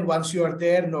 Again, once you are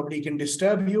there, nobody can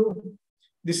disturb you.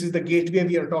 This is the gateway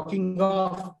we are talking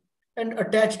of. And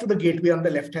attached to the gateway on the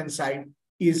left-hand side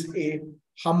is a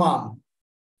hammam.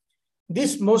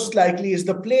 This most likely is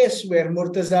the place where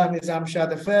Murtaza Nizam Shah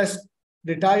I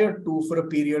retired to for a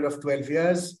period of 12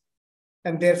 years.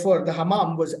 And therefore, the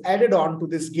hammam was added on to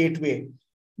this gateway.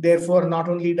 Therefore, not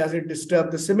only does it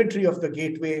disturb the symmetry of the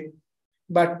gateway,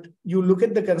 but you look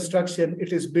at the construction,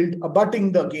 it is built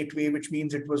abutting the gateway, which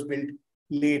means it was built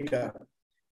later.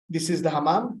 This is the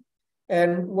hammam.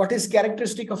 And what is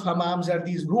characteristic of hammams are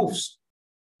these roofs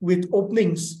with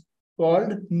openings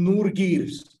called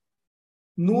nurgirs.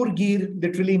 Nurgir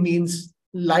literally means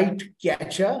light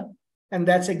catcher. And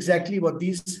that's exactly what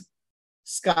these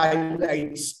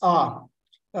skylights are.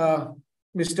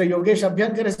 Mr. Yogesh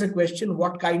Abhyankar has a question,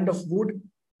 what kind of wood?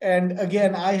 And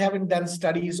again, I haven't done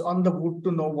studies on the wood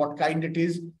to know what kind it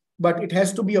is, but it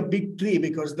has to be a big tree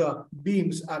because the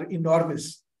beams are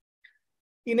enormous.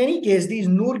 In any case, these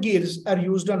nurgirs are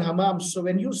used on hammams. So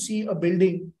when you see a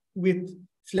building with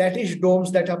flattish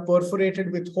domes that are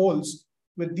perforated with holes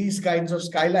with these kinds of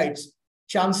skylights,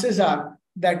 chances are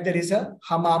that there is a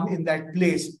hammam in that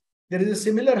place. There is a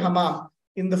similar hammam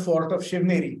in the fort of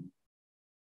Shivneri.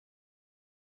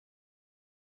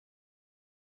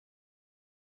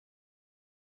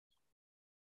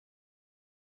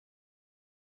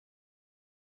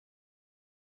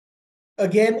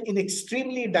 Again, in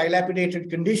extremely dilapidated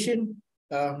condition,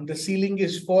 the ceiling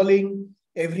is falling.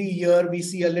 Every year we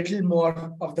see a little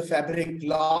more of the fabric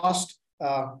lost.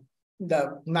 Now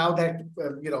that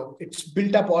it's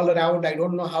built up all around, I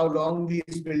don't know how long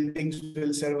these buildings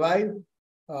will survive.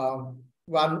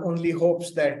 One only hopes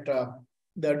that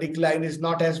the decline is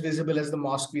not as visible as the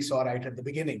mosque we saw right at the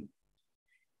beginning.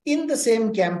 In the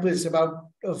same campus, about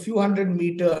a few hundred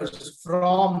meters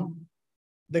from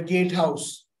the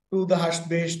gatehouse to the Hasht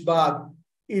Bihisht Bagh,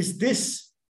 is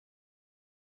this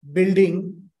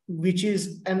building, which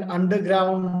is an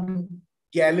underground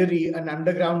gallery, an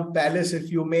underground palace,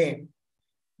 if you may,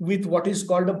 with what is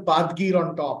called a badgir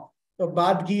on top. A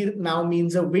badgir now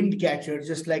means a wind catcher,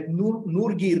 just like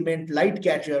nurgir meant light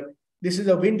catcher. This is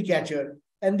a wind catcher.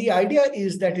 And the idea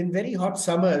is that in very hot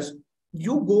summers,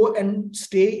 you go and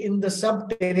stay in the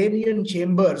subterranean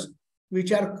chambers,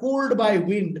 which are cooled by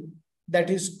wind that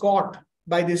is caught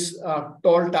by this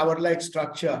tall tower-like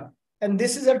structure. And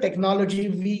this is a technology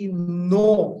we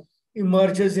know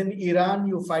emerges in Iran.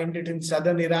 You find it in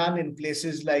southern Iran in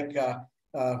places like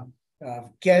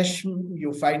Kesh.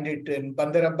 You find it in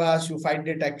Bandar Abbas. You find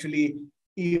it actually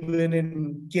even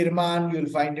in Kirman. You'll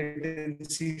find it in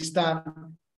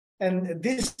Sistan. And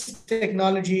this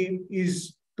technology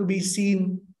is to be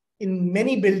seen in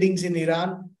many buildings in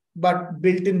Iran, but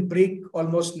built in brick,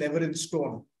 almost never in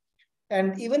stone.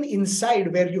 And even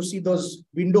inside where you see those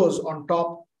windows on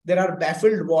top, there are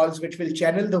baffled walls which will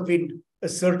channel the wind a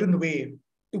certain way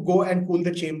to go and cool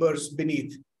the chambers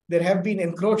beneath. There have been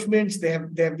encroachments, they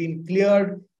have been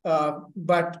cleared,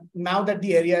 but now that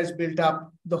the area is built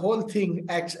up, the whole thing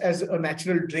acts as a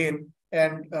natural drain.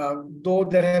 And though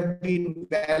there have been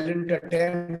valiant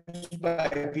attempts by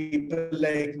people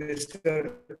like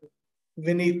Mr.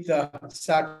 Vineet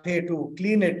Sathe to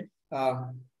clean it,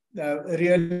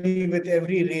 really with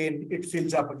every rain, it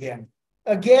fills up again.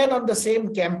 Again, on the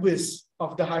same campus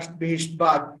of the Hasht Bihisht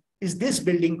Bagh is this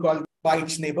building called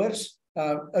White's Neighbors.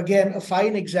 Again, a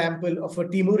fine example of a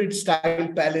Timurid style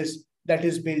palace that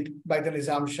is built by the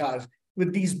Nizam Shahs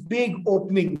with these big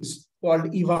openings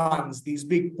called Ivans, these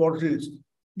big portals.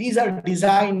 These are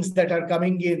designs that are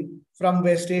coming in from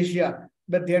West Asia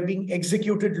but they're being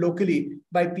executed locally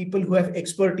by people who have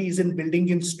expertise in building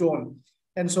in stone.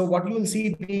 And so what you will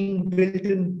see being built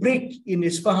in brick in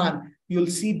Isfahan, you'll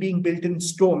see being built in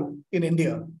stone in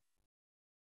India.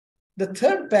 The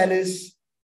third palace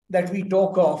that we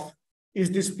talk of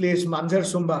is this place, Manzar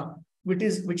Sumba,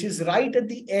 which is right at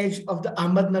the edge of the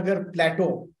Ahmednagar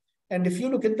plateau. And if you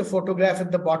look at the photograph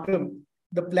at the bottom,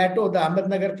 the plateau, the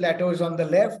Ahmednagar plateau is on the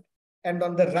left, and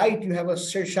on the right, you have a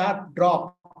sharp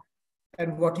drop.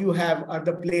 And what you have are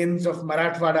the plains of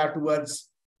Marathwada towards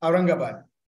Aurangabad,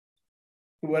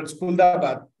 towards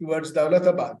Kuldabad, towards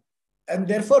Daulatabad. And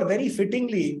therefore, very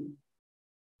fittingly,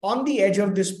 on the edge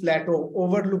of this plateau,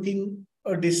 overlooking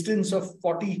a distance of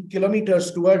 40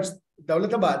 kilometers towards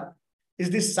Daulatabad, is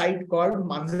this site called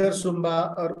Manzar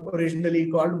Sumba, or originally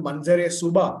called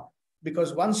Manzar-e-Suba,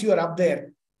 because once you are up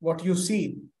there, what you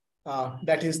see,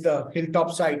 that is the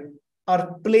hilltop site,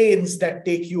 are plains that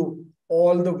take you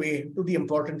all the way to the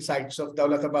important sites of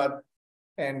Daulatabad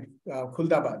and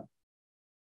Kuldabad.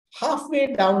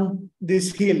 Halfway down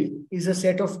this hill is a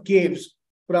set of caves,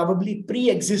 probably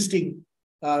pre-existing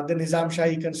the Nizam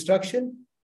Shahi construction,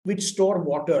 which store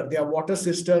water. They are water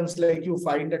cisterns like you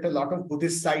find at a lot of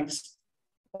Buddhist sites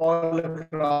all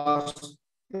across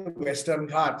the Western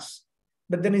Ghats.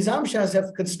 But the Nizam Shahs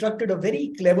have constructed a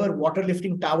very clever water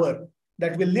lifting tower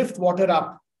that will lift water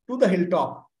up to the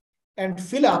hilltop and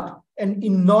fill up an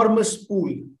enormous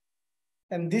pool.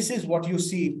 And this is what you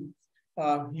see.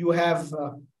 You have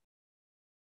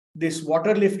this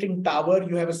water lifting tower,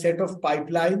 you have a set of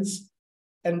pipelines,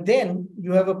 and then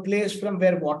you have a place from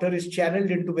where water is channeled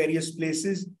into various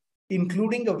places,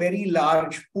 including a very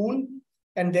large pool.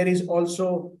 And there is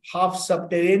also half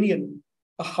subterranean,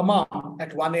 a hammam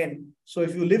at one end. So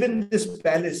if you live in this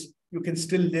palace, you can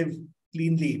still live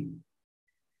cleanly.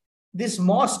 This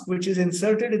mosque, which is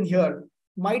inserted in here,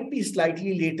 might be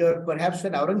slightly later, perhaps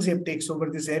when Aurangzeb takes over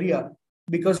this area,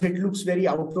 because it looks very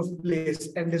out of place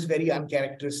and is very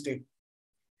uncharacteristic.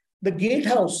 The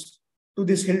gatehouse to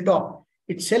this hilltop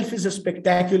itself is a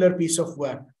spectacular piece of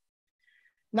work.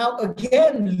 Now,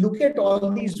 again, look at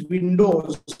all these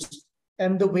windows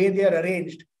and the way they are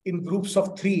arranged in groups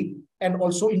of 3 and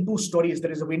also in 2 stories.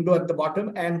 There is a window at the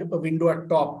bottom and a window at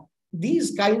top.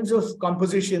 These kinds of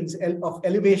compositions of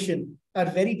elevation are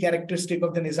very characteristic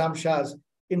of the Nizam Shahs.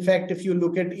 In fact, if you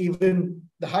look at even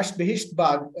the Hasht Bihisht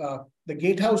Bagh, the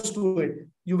gatehouse to it,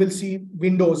 you will see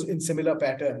windows in similar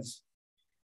patterns.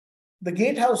 The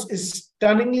gatehouse is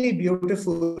stunningly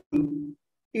beautiful.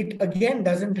 It again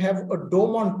doesn't have a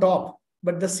dome on top,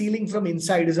 but the ceiling from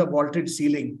inside is a vaulted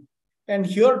ceiling. And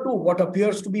here too, what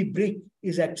appears to be brick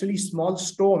is actually small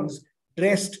stones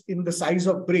dressed in the size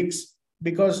of bricks,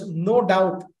 because no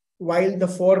doubt, while the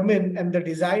foremen and the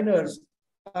designers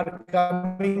are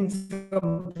coming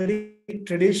from brick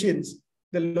traditions,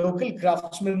 the local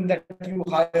craftsmen that you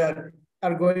hire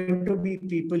are going to be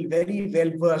people very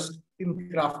well versed in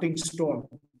crafting stone.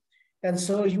 And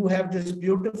so you have this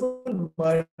beautiful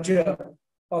merger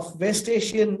of West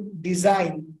Asian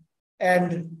design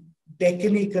and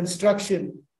Deccani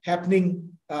construction happening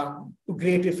to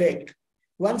great effect.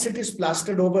 Once it is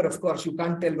plastered over, of course, you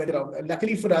can't tell whether,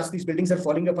 luckily for us, these buildings are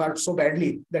falling apart so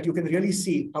badly that you can really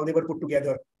see how they were put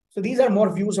together. So these are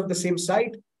more views of the same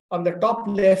site. On the top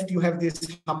left, you have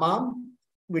this hammam,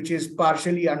 which is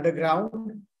partially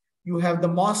underground. You have the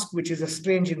mosque, which is a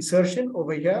strange insertion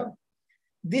over here.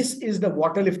 This is the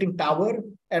water lifting tower.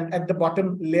 And at the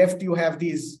bottom left, you have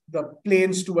the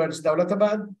plains towards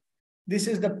Daulatabad. This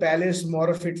is the palace.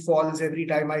 More of it falls every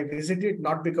time I visit it,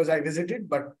 not because I visit it,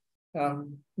 but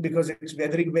because it's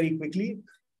weathering very quickly.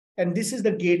 And this is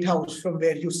the gatehouse from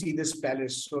where you see this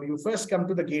palace. So you first come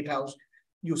to the gatehouse,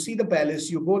 you see the palace,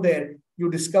 you go there, you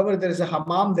discover there is a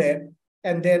hammam there.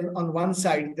 And then on one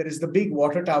side, there is the big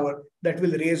water tower that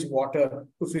will raise water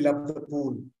to fill up the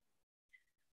pool.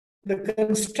 The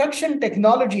construction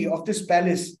technology of this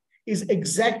palace is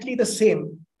exactly the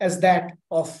same as that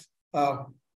of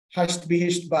Hasht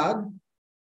Bihisht Bagh.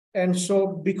 And so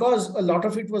because a lot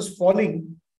of it was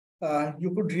falling,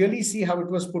 you could really see how it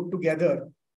was put together.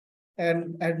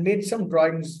 And I had made some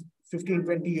drawings 15,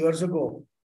 20 years ago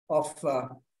of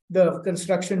the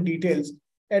construction details.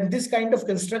 And this kind of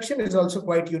construction is also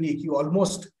quite unique. You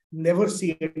almost never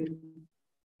see it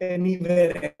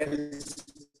anywhere else.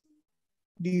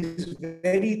 These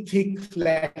very thick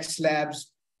flat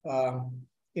slabs,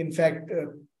 in fact,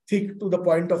 thick to the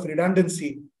point of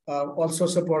redundancy, also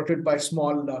supported by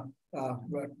small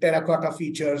terracotta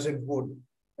features and wood.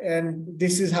 And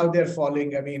this is how they're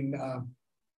falling. I mean,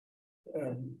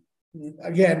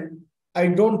 again, I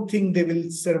don't think they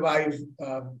will survive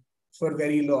for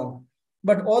very long.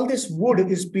 But all this wood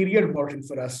is period modern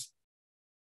for us.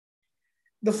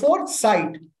 The fourth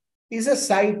site is a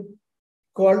site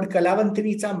called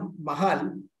Kalavantinitsa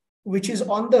Mahal, which is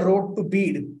on the road to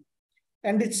Bede.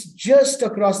 And it's just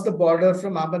across the border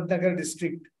from Ahmednagar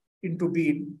district into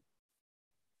Bede.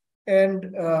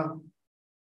 And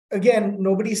again,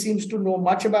 nobody seems to know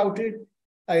much about it.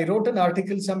 I wrote an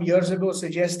article some years ago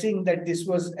suggesting that this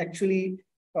was actually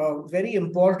very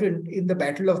important in the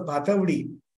Battle of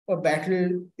Bhatavdi, a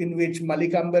battle in which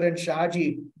Malik Ambar and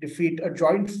Shahji defeat a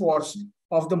joint force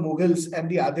of the Mughals and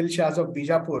the Adil Shahs of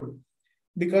Bijapur.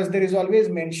 Because there is always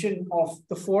mention of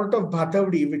the fort of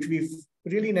Bhatavdi, which we've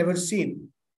really never seen.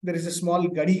 There is a small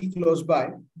gadi close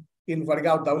by in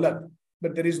Vadgaon Daulat,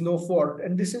 but there is no fort.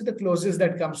 And this is the closest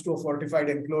that comes to a fortified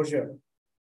enclosure.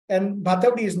 And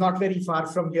Bhatavdi is not very far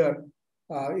from here.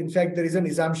 In fact, there is a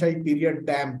Nizam Shahi period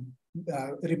dam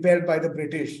repaired by the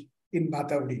British in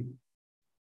Bhatavdi.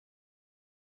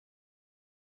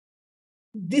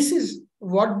 This is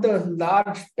what the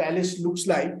large palace looks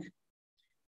like.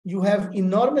 You have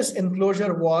enormous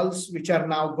enclosure walls, which are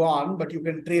now gone, but you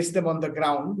can trace them on the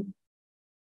ground.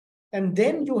 And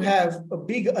then you have a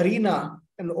big arena,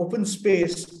 an open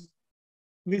space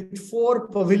with 4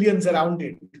 pavilions around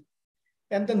it.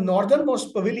 And the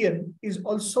northernmost pavilion is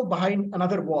also behind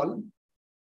another wall.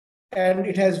 And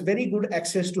it has very good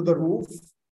access to the roof.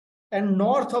 And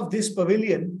north of this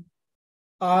pavilion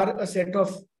are a set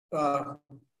of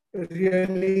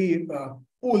really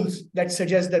pools that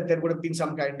suggest that there would have been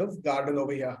some kind of garden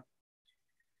over here.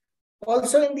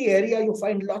 Also in the area, you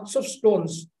find lots of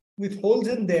stones with holes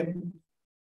in them.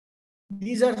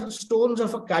 These are stones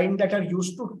of a kind that are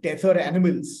used to tether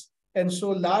animals. And so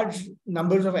large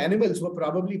numbers of animals were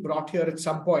probably brought here at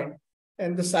some point.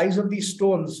 And the size of these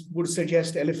stones would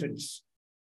suggest elephants.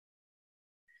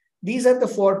 These are the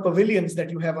 4 pavilions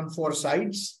that you have on 4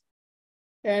 sides.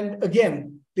 And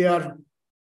again, they are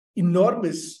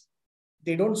enormous.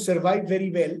 They don't survive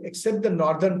very well, except the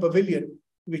northern pavilion,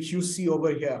 which you see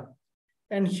over here.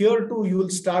 And here too, you will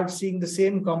start seeing the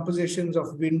same compositions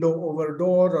of window over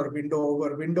door or window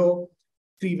over window,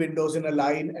 3 windows in a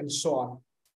line, and so on.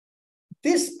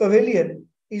 This pavilion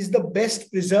is the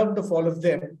best preserved of all of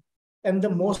them and the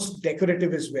most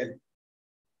decorative as well.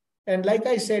 And like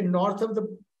I said, north of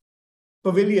the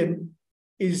pavilion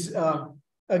is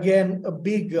again a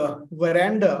big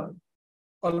veranda,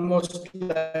 almost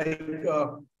like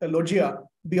a loggia,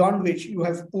 beyond which you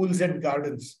have pools and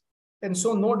gardens. And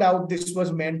so no doubt this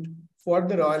was meant for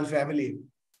the royal family.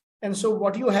 And so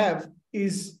what you have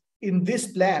is, in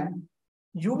this plan,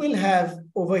 you will have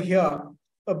over here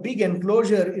a big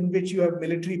enclosure in which you have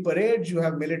military parades, you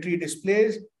have military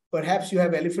displays, perhaps you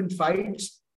have elephant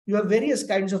fights, you have various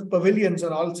kinds of pavilions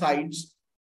on all sides,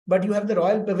 but you have the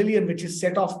royal pavilion, which is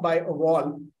set off by a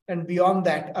wall, and beyond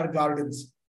that are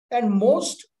gardens. And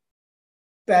most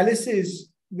palaces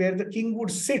where the king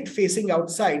would sit facing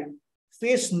outside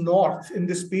face north in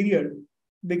this period,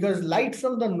 because light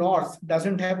from the north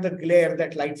doesn't have the glare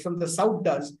that light from the south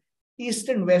does. East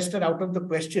and west are out of the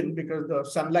question because the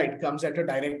sunlight comes at a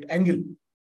direct angle.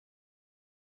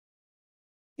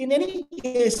 In any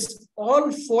case,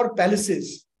 all 4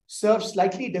 palaces serve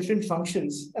slightly different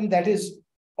functions, and that is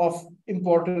of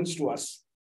importance to us.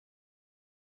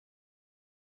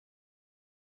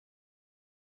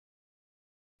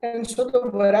 And so the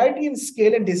variety in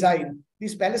scale and design,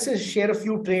 these palaces share a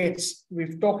few traits.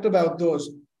 We've talked about those,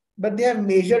 but they have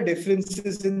major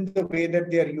differences in the way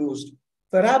that they are used.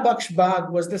 Farah Baksh Bagh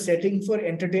was the setting for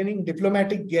entertaining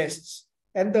diplomatic guests,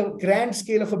 and the grand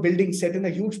scale of a building set in a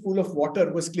huge pool of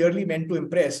water was clearly meant to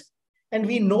impress. And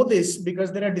we know this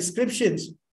because there are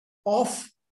descriptions of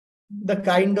the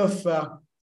kind of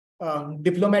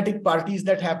diplomatic parties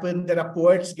that happen. There are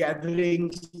poets'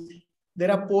 gatherings. There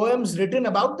are poems written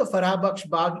about the Farah Baksh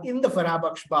Bagh in the Farah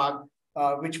Baksh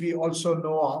Bagh, which we also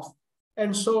know of.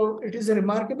 And so it is a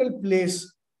remarkable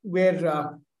place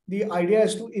where the idea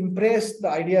is to impress, the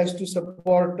idea is to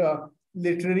support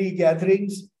literary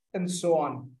gatherings, and so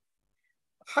on.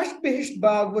 Hasht Bihisht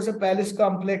Bagh was a palace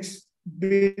complex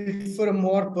built for a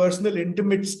more personal,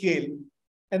 intimate scale.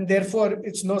 And therefore,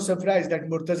 it's no surprise that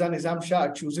Murtaza Nizam Shah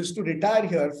chooses to retire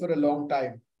here for a long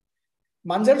time.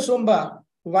 Manzar Somba,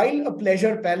 while a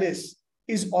pleasure palace,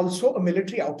 is also a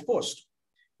military outpost.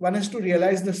 One has to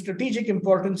realize the strategic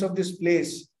importance of this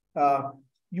place.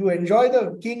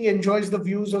 The king enjoys the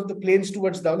views of the plains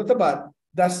towards Daulatabad,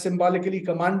 thus symbolically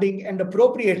commanding and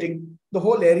appropriating the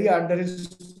whole area under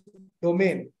his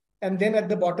domain. And then at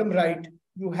the bottom right,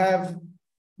 you have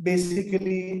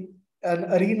basically an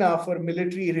arena for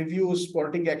military reviews,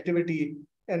 sporting activity,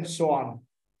 and so on.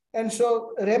 And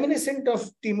so reminiscent of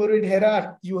Timurid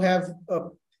Herat, you have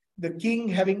the king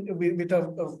having with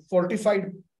a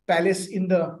fortified palace in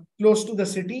the close to the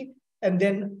city, and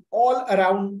then all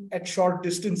around at short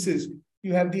distances,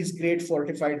 you have these great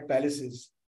fortified palaces.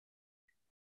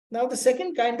 Now, the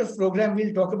second kind of program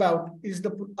we'll talk about is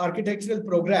the architectural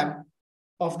program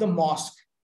of the mosque,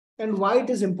 and why it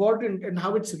is important and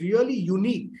how it's really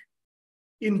unique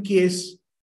in case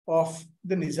of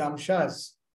the Nizam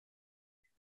Shahs.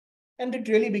 And it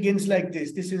really begins like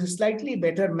this. This is a slightly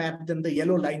better map than the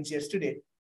yellow lines yesterday.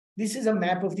 This is a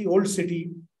map of the old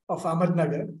city of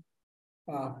Ahmednagar,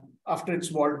 after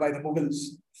it's walled by the Mughals,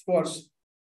 of course.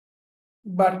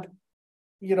 But,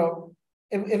 you know,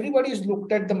 everybody's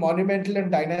looked at the monumental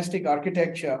and dynastic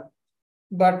architecture,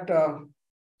 but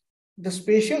the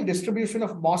spatial distribution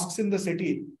of mosques in the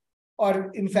city, or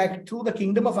in fact, through the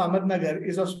kingdom of Ahmednagar,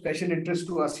 is of special interest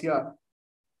to us here,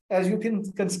 as you can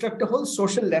construct a whole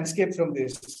social landscape from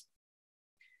this.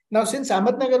 Now, since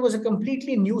Ahmednagar was a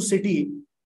completely new city,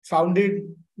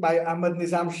 founded by Ahmad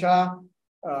Nizam Shah,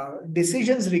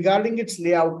 decisions regarding its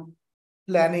layout,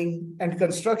 planning, and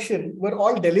construction were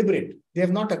all deliberate. They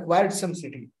have not acquired some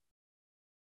city.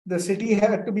 The city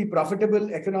had to be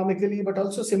profitable economically, but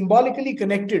also symbolically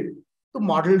connected to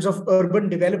models of urban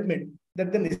development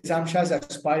that the Nizam Shahs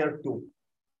aspired to.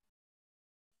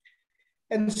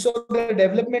 And so the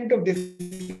development of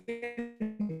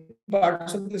different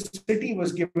parts of the city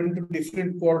was given to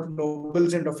different court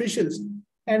nobles and officials.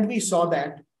 And we saw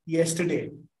that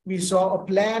yesterday. We saw a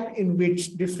plan in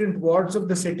which different wards of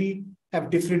the city have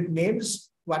different names.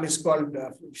 One is called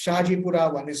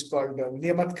Shahjipura, one is called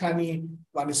Nemat Khani,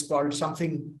 one is called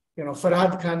something,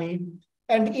 Farhad Khani.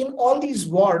 And in all these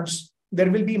wards, there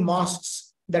will be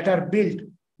mosques that are built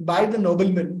by the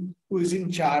nobleman who is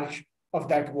in charge of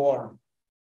that ward.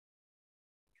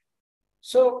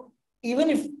 So even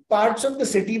if parts of the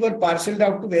city were parceled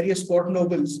out to various court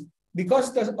nobles,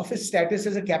 because of its status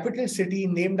as a capital city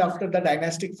named after the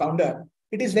dynastic founder,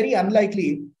 it is very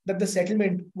unlikely that the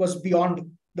settlement was beyond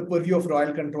the purview of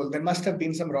royal control. There must have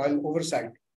been some royal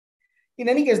oversight. In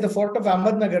any case, the fort of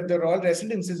Ahmednagar, the royal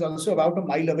residence, is also about a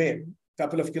mile away, a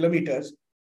couple of kilometers,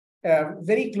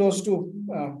 very close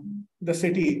to the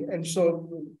city. And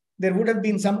so there would have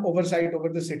been some oversight over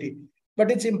the city. But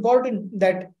it's important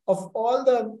that of all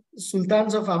the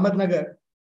sultans of Ahmednagar,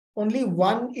 only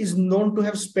one is known to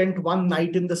have spent one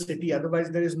night in the city. Otherwise,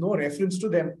 there is no reference to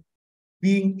them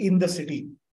being in the city.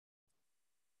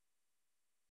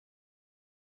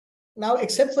 Now,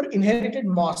 except for inherited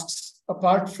mosques,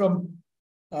 apart from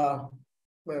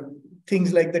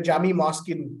things like the Jami Mosque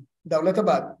in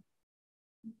Daulatabad,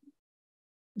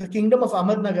 the kingdom of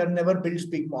Ahmednagar never builds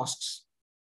big mosques.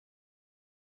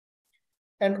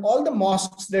 And all the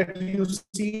mosques that you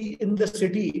see in the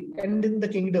city and in the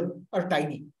kingdom are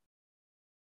tiny.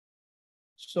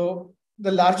 So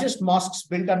the largest mosques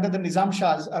built under the Nizam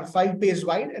Shahs are 5 bays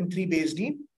wide and 3 bays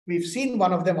deep. We've seen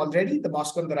one of them already, the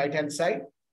mosque on the right-hand side.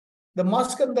 The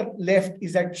mosque on the left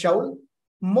is at Chaul,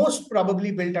 most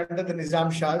probably built under the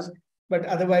Nizam Shahs, but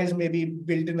otherwise maybe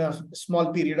built in a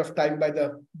small period of time by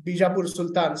the Bijapur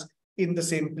Sultans in the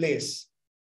same place.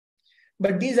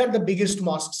 But these are the biggest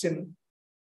mosques in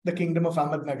the kingdom of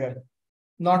Ahmednagar,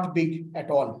 not big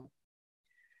at all.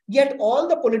 Yet all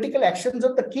the political actions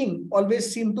of the king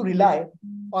always seem to rely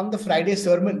on the Friday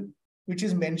sermon, which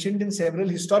is mentioned in several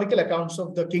historical accounts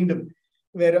of the kingdom,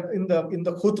 where in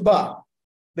the khutbah,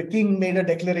 the king made a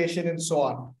declaration and so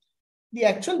on. The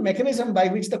actual mechanism by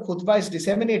which the khutbah is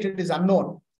disseminated is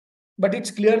unknown, but it's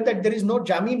clear that there is no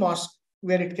Jami mosque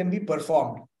where it can be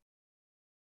performed.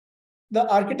 The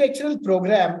architectural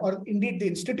program, or indeed the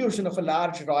institution of a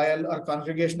large royal or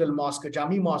congregational mosque, a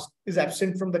Jami mosque, is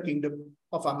absent from the kingdom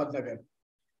of Ahmednagar.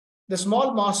 The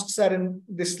small mosques are in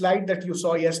this slide that you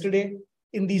saw yesterday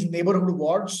in these neighborhood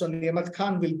wards. So Nemat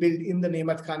Khan will build in the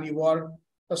Nemat Khani ward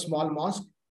a small mosque.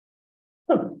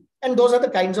 And those are the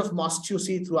kinds of mosques you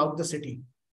see throughout the city.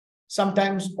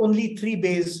 Sometimes only 3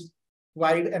 bays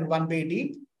wide and 1 bay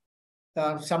deep.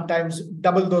 Sometimes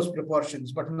double those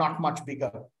proportions, but not much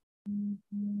bigger.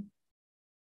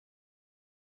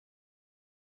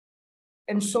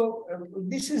 And so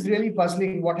this is really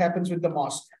puzzling, what happens with the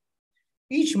mosque.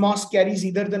 Each mosque carries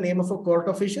either the name of a court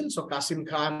official, so Qasim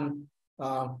Khan,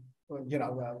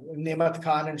 Nemat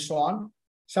Khan, and so on.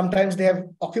 Sometimes they have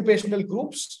occupational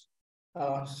groups.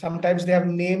 Sometimes they have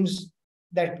names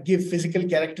that give physical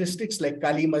characteristics like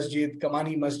Kali Masjid,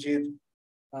 Kamani Masjid.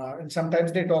 And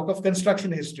sometimes they talk of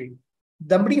construction history.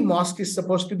 Damri Mosque is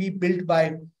supposed to be built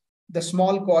by the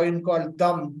small coin called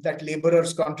Dam that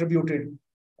laborers contributed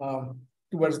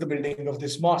towards the building of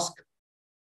this mosque.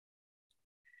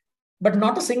 But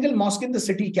not a single mosque in the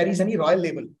city carries any royal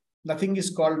label. Nothing is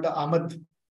called the Ahmad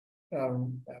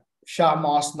Shah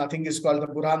Mosque. Nothing is called the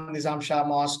Burhan Nizam Shah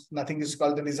Mosque. Nothing is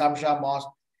called the Nizam Shah Mosque.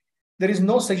 There is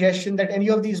no suggestion that any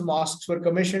of these mosques were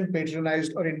commissioned,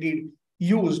 patronized, or indeed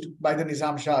used by the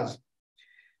Nizam Shahs.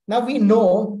 Now we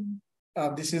know,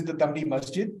 this is the Dambi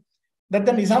Masjid, that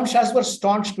the Nizam Shahs were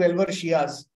staunch 12-er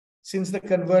Shias since the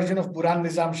conversion of Burhan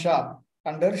Nizam Shah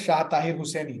under Shah Tahir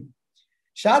Hussaini.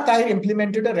 Shah Tahir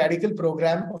implemented a radical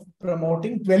program of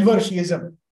promoting 12-er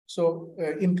Shiism, so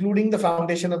including the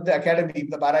foundation of the academy,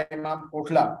 the Bara Imam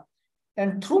Kotla.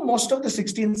 And through most of the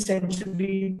 16th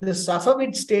century, the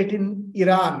Safavid state in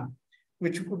Iran,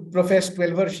 which professed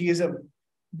 12-er Shiism,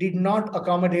 did not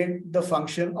accommodate the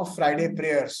function of Friday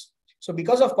prayers. So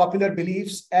because of popular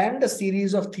beliefs and a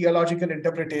series of theological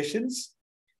interpretations,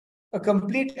 a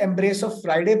complete embrace of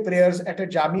Friday prayers at a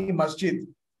Jami Masjid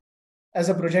as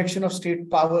a projection of state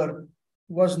power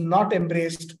was not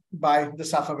embraced by the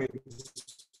Safavids.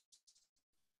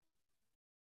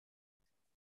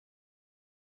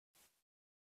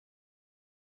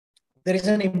 There is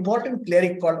an important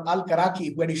cleric called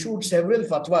Al-Karaki who had issued several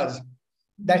fatwas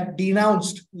that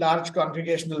denounced large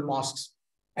congregational mosques.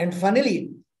 And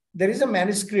funnily, there is a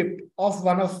manuscript of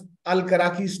one of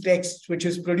Al-Karaki's texts which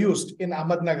is produced in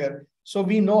Ahmednagar. So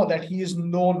we know that he is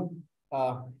known.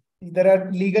 There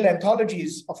are legal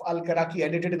anthologies of Al-Karaki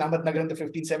edited in Ahmednagar in the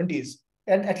 1570s.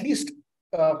 And at least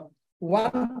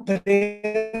one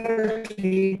prayer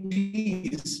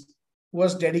treatise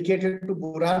was dedicated to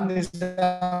Burhan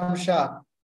Nizam Shah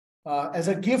as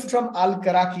a gift from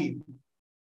Al-Karaki.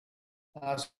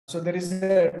 So there is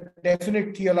a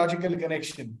definite theological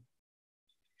connection.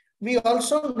 We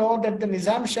also know that the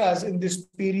Nizam Shahs in this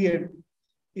period,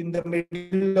 in the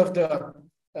middle of the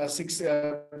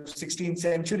 16th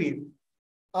century,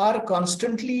 are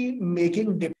constantly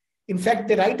making. In fact,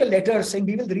 they write a letter saying,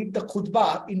 we will read the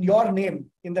khutbah in your name,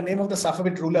 in the name of the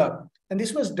Safavid ruler. And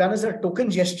this was done as a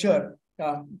token gesture,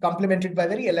 complemented by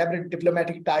very elaborate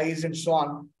diplomatic ties and so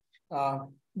on,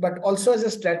 but also as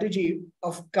a strategy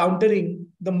of countering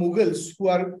the Mughals who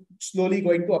are slowly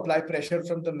going to apply pressure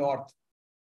from the north.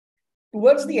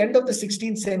 Towards the end of the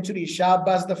 16th century, Shah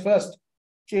Abbas I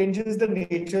changes the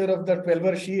nature of the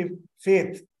 12-er Shia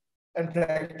faith and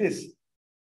practice.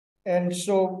 And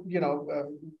so,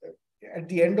 at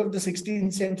the end of the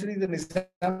 16th century, the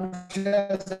Nizam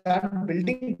Shahs aren't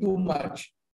building too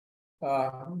much.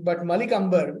 But Malik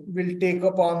Ambar will take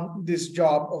upon this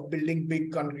job of building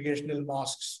big congregational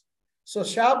mosques. So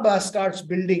Shah Abbas starts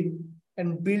building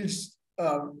and builds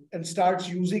and starts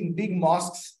using big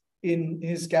mosques in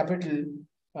his capital,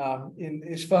 in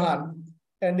Isfahan.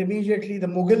 And immediately the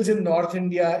Mughals in North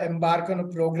India embark on a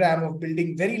program of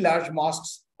building very large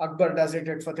mosques. Akbar does it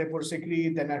at Fatehpur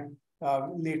Sikri, then at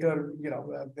later,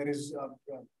 there is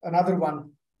another one,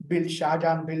 Shah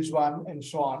Jahan builds one, and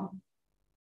so on.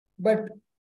 But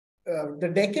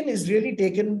the Deccan is really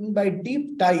taken by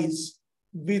deep ties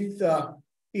with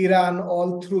Iran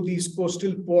all through these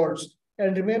coastal ports.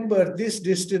 And remember, this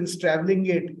distance, traveling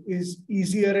it is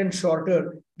easier and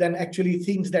shorter than actually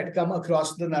things that come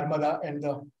across the Narmada and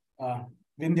the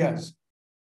Vindhyas.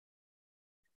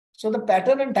 So the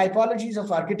pattern and typologies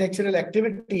of architectural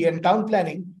activity and town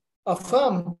planning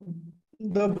affirm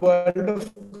the world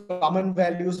of common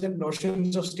values and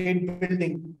notions of state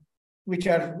building, which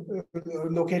are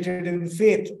located in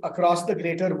faith across the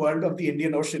greater world of the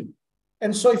Indian Ocean.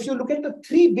 And so if you look at the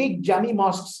three big Jami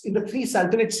mosques in the three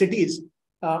Sultanate cities,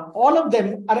 all of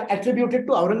them are attributed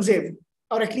to Aurangzeb,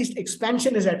 or at least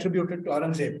expansion is attributed to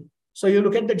Aurangzeb. So you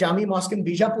look at the Jami Mosque in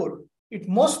Bijapur, it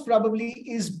most probably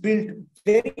is built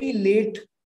very late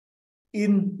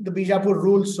in the Bijapur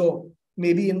rule, so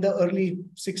maybe in the early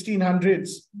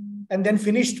 1600s, and then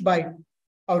finished by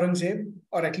Aurangzeb,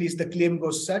 or at least the claim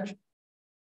goes such.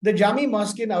 The Jami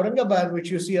Mosque in Aurangabad, which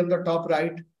you see on the top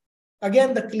right,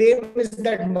 again, the claim is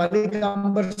that Malik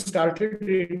Ambar started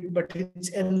it, but it's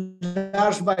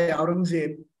enlarged by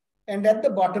Aurangzeb. And at the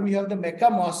bottom, you have the Mecca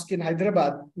Mosque in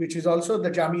Hyderabad, which is also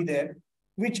the Jami there,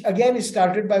 which again is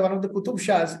started by one of the Qutub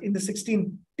Shahs in the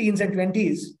 16 teens and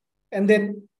 20s. And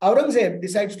then Aurangzeb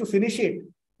decides to finish it,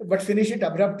 but finish it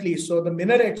abruptly. So the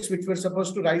minarets, which were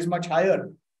supposed to rise much higher,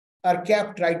 are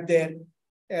capped right there.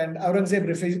 And Aurangzeb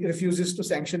refuses to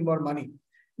sanction more money.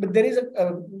 But there is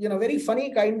a very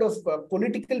funny kind of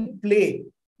political play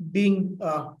being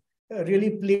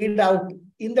really played out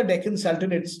in the Deccan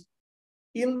Sultanates,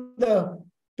 in the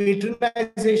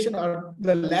patronization or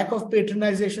the lack of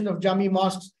patronization of Jami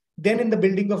mosques, then in the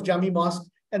building of Jami mosques,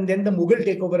 and then the Mughal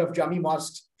takeover of Jami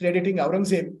mosques, crediting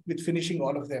Aurangzeb with finishing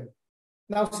all of them.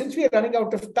 Now, since we are running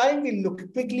out of time, we'll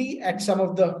look quickly at some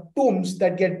of the tombs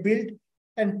that get built.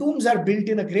 And tombs are built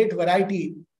in a great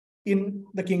variety in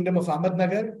the kingdom of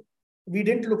Ahmednagar. We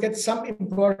didn't look at some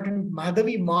important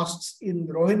Madhavi mosques in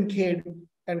Rohinkhed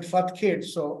and Fatkhed,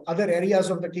 so other areas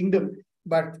of the kingdom,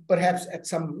 but perhaps at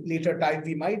some later time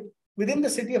we might. Within the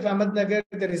city of Ahmednagar,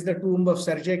 there is the tomb of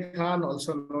Sarjay Khan,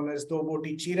 also known as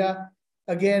Doboti Chira.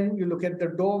 Again, you look at the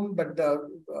dome, but the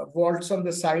vaults on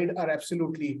the side are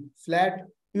absolutely flat.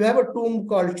 You have a tomb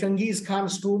called Changiz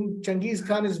Khan's tomb. Changiz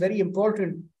Khan is very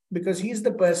important because he's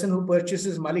the person who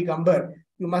purchases Malik Ambar.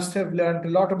 You must have learned a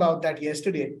lot about that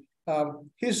yesterday.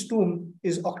 His tomb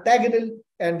is octagonal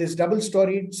and is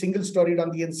double-storied, single-storied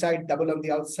on the inside, double on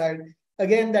the outside.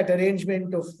 Again, that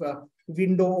arrangement of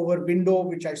window over window,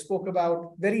 which I spoke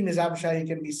about, very Nizam Shahi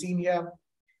can be seen here.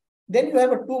 Then you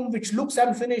have a tomb which looks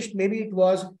unfinished. Maybe it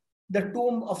was the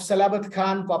tomb of Salabat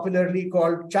Khan, popularly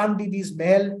called Chand Bibi's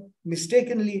Mahal.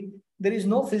 Mistakenly, there is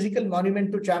no physical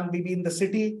monument to Chand Bibi in the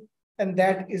city, and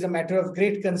that is a matter of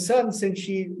great concern since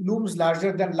she looms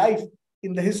larger than life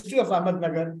in the history of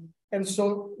Ahmednagar. And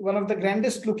so one of the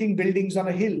grandest looking buildings on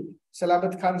a hill,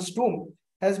 Salabat Khan's tomb,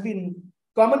 has been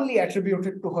commonly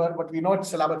attributed to her, but we know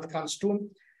it's Salabat Khan's tomb.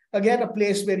 Again, a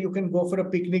place where you can go for a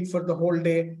picnic for the whole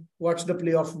day, watch the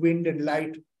play of wind and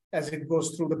light as it goes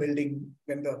through the building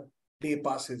when the day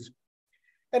passes.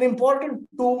 An important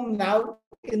tomb now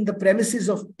in the premises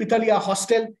of Pitalia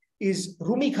Hostel is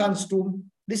Rumi Khan's tomb.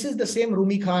 This is the same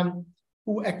Rumi Khan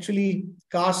who actually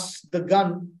casts the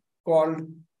gun called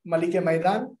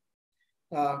Malik-e-Maidan.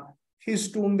 His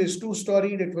tomb is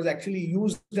two-storied. It was actually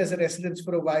used as a residence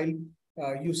for a while.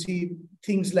 You see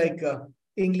things like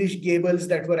English gables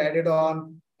that were added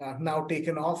on, now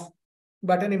taken off.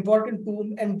 But an important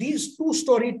tomb, and these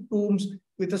two-storied tombs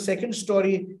with a second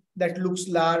story that looks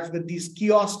large with these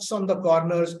kiosks on the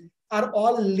corners are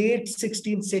all late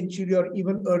 16th century or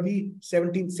even early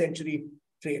 17th century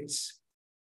traits.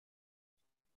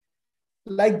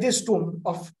 Like this tomb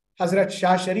of Hazrat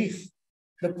Shah Sharif,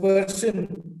 the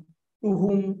person to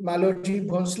whom Maloji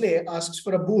Bhonsle asks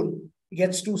for a boon,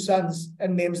 gets two sons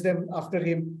and names them after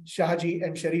him, Shahji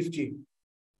and Sharifji.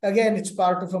 Again, it's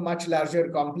part of a much larger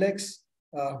complex,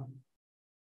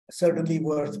 certainly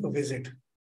worth a visit.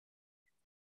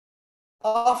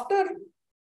 After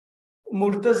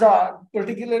Murtaza,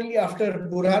 particularly after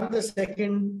Burhan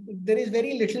II, there is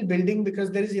very little building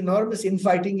because there is enormous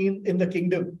infighting in the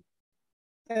kingdom.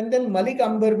 And then Malik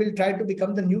Ambar will try to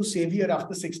become the new savior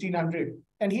after 1600.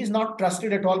 And he's not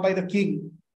trusted at all by the king,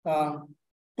 to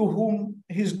whom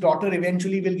his daughter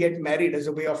eventually will get married as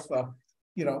a way of,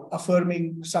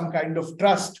 affirming some kind of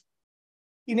trust.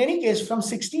 In any case, from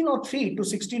 1603 to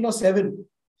 1607,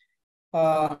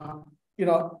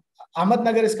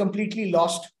 Ahmednagar is completely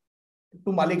lost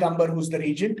to Malik Ambar, who's the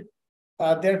regent.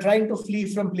 They're trying to flee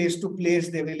from place to place.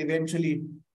 They will eventually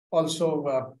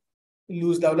also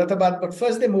lose Daulatabad. But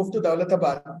first they move to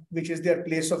Daulatabad, which is their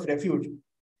place of refuge.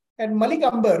 And Malik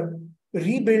Ambar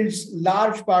rebuilds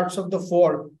large parts of the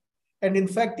fort. And in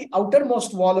fact, the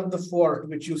outermost wall of the fort,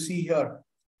 which you see here,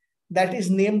 that is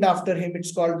named after him.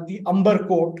 It's called the Ambar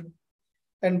Court,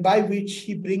 and by which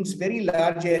he brings very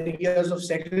large areas of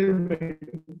settlement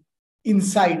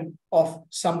inside of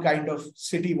some kind of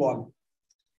city wall.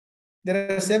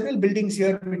 There are several buildings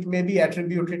here which may be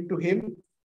attributed to him.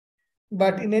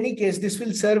 But in any case, this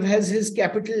will serve as his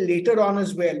capital later on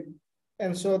as well.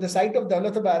 And so the site of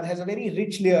Daulatabad has a very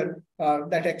rich layer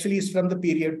that actually is from the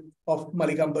period of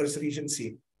Malik Ambar's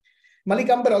regency. Malik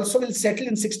Ambar also will settle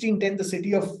in 1610 the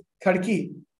city of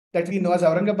Khadki, that we know as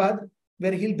Aurangabad,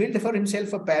 where he'll build for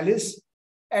himself a palace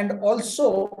and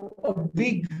also a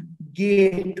big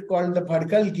gate called the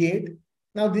Bhadkal Gate.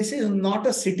 Now, this is not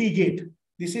a city gate.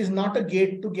 This is not a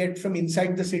gate to get from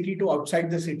inside the city to outside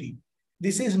the city.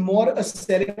 This is more a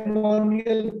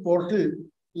ceremonial portal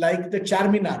like the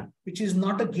Charminar, which is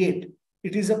not a gate.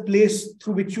 It is a place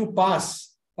through which you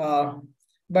pass,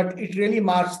 but it really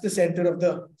marks the center of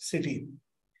the city.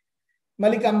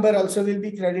 Malik Ambar also will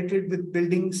be credited with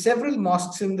building several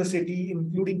mosques in the city,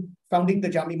 including founding the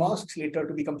Jami mosques, later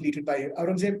to be completed by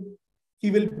Aurangzeb. He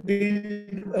will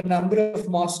build a number of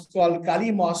mosques called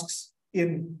Kali mosques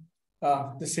in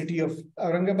the city of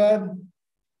Aurangabad.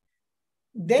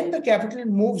 Then the capital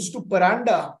moves to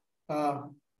Paranda.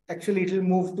 Actually, it will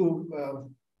move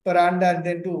to Paranda and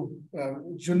then to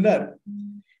Junnar.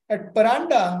 At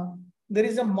Paranda, there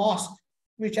is a mosque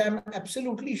which I'm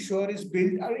absolutely sure is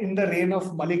built in the reign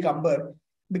of Malik Ambar,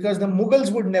 because the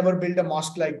Mughals would never build a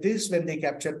mosque like this when they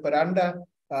captured Paranda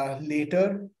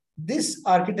later. This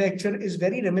architecture is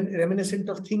very reminiscent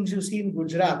of things you see in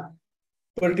Gujarat,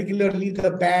 particularly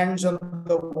the bands on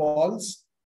the walls.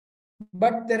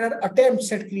 but there are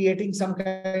attempts at creating some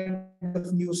kind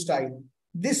of new style.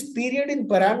 This period in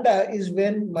Paranda is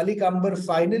when Malik Ambar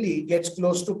finally gets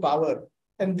close to power.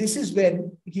 And this is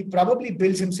when he probably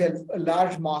builds himself a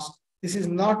large mosque. This is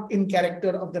not in character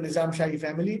of the Nizam Shahi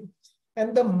family.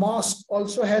 And the mosque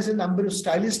also has a number of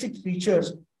stylistic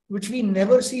features which we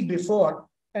never see before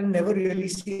and never really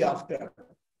see after.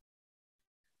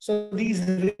 So these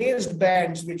raised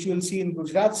bands, which you'll see in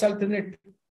Gujarat Sultanate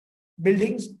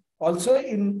buildings, also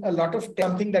in a lot of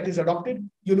something that is adopted.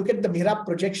 You look at the mihrab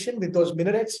projection with those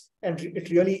minarets, and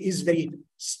it really is very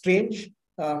strange.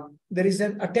 There is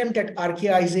an attempt at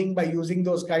archaizing by using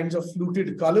those kinds of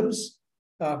fluted columns,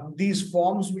 these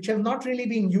forms which have not really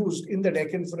been used in the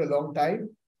Deccan for a long time.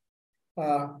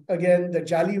 Again, the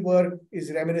Jali work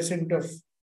is reminiscent of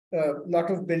a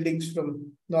lot of buildings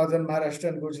from northern Maharashtra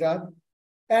and Gujarat.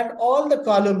 And all the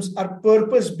columns are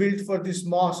purpose-built for this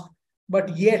mosque,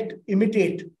 but yet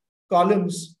imitate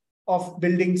columns of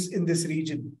buildings in this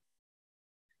region.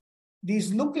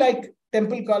 These look like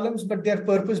temple columns, but they're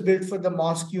purpose-built for the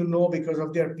mosque, you know, because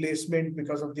of their placement,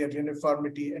 because of their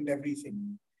uniformity and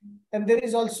everything. And there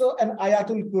is also an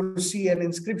Ayatul Kursi, an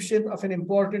inscription of an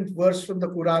important verse from the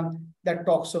Quran that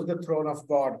talks of the throne of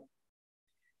God.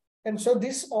 And so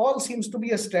this all seems to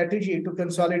be a strategy to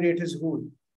consolidate his rule.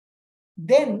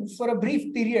 Then, for a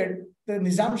brief period, the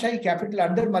Nizam Shahi capital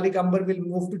under Malik Ambar will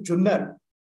move to Junnar,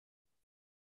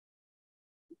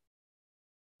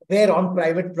 where on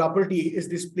private property is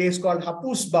this place called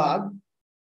Hapus Bagh,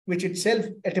 which itself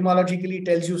etymologically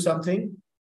tells you something,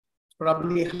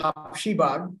 probably Hapshi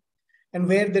Bagh, and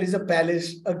where there is a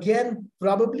palace, again,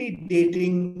 probably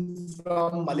dating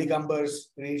from Malik Ambar's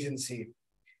regency.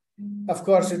 Of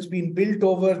course, it's been built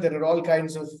over. There are all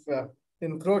kinds of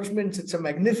encroachments. It's a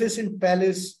magnificent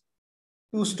palace,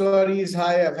 2 stories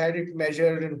high. I've had it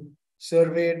measured and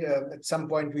surveyed. At some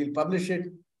point, we'll publish it.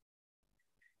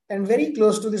 And very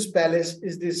close to this palace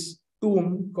is this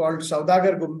tomb called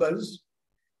Saudagar Gumbaz,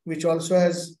 which also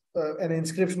has an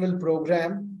inscriptional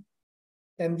program.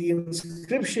 And the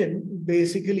inscription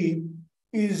basically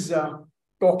is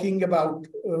talking about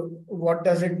what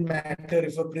does it matter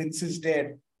if a prince is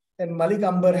dead. And Malik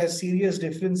Ambar has serious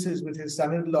differences with his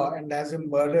son-in-law and has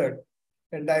him murdered.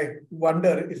 And I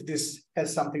wonder if this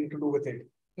has something to do with it.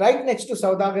 Right next to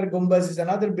Saudagar Gumbaz is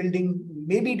another building,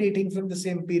 maybe dating from the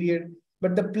same period.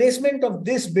 But the placement of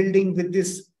this building with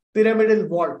this pyramidal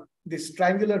vault, this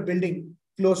triangular building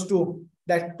close to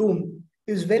that tomb,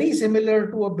 is very similar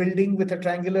to a building with a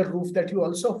triangular roof that you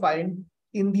also find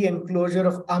in the enclosure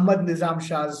of Ahmad Nizam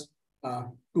Shah's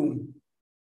tomb.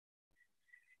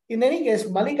 In any case,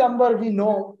 Malik Ambar, we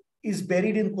know, is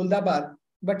buried in Kuldabad,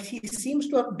 but he seems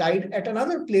to have died at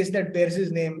another place that bears his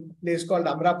name, a place called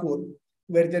Amrapur,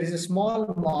 where there is a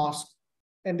small mosque.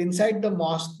 And inside the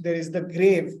mosque, there is the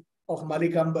grave of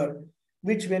Malik Ambar,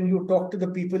 which when you talk to the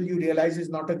people, you realize is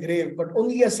not a grave, but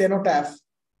only a cenotaph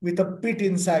with a pit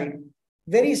inside,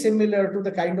 very similar to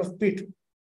the kind of pit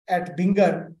at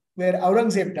Bingar, where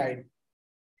Aurangzeb died.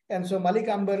 And so Malik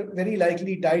Ambar very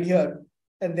likely died here,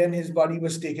 and then his body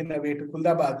was taken away to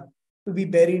Kuldabad to be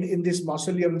buried in this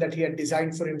mausoleum that he had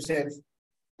designed for himself.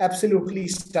 Absolutely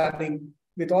stunning,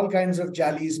 with all kinds of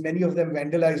jalis, many of them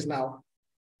vandalized now.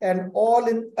 And all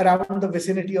in around the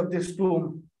vicinity of this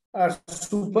tomb are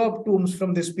superb tombs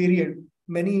from this period,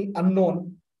 many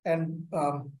unknown. And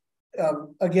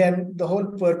again, the whole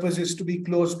purpose is to be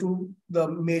close to the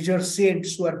major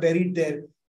saints who are buried there.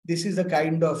 This is a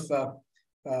kind of,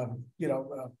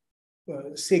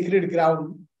 sacred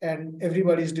ground, and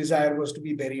everybody's desire was to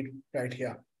be buried right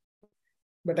here.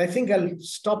 But I think I'll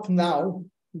stop now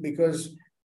because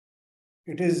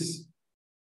it is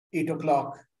 8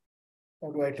 o'clock.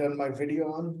 How do I turn my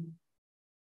video on?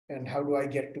 And how do I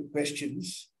get to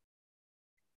questions?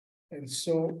 And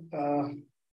so...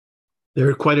 there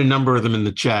are quite a number of them in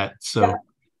the chat. So yeah.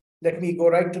 Let me go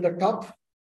right to the top.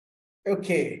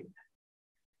 Okay.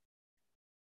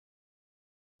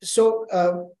 So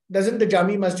doesn't the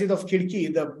Jami Masjid of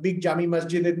Khidki, the big Jami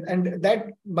Masjid, and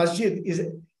that masjid is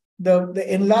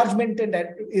the enlargement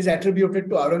that is attributed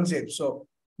to Aurangzeb. So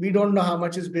we don't know how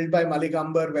much is built by Malik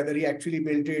Ambar, whether he actually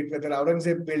built it, whether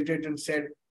Aurangzeb built it and said,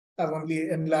 I've only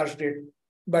enlarged it,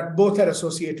 but both are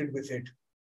associated with it.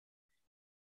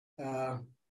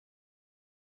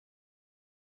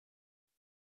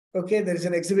 Okay, there is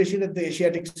an exhibition at the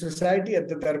Asiatic Society at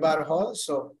the Darbar Hall.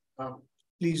 So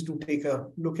please do take a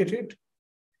look at it.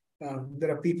 There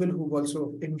are people who've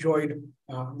also enjoyed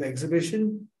the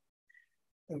exhibition.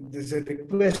 There's a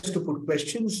request to put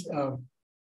questions.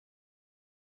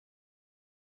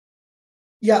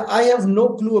 Yeah, I have no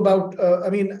clue about,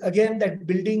 again, that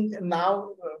building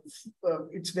now,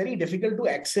 it's very difficult to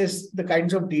access the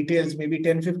kinds of details. Maybe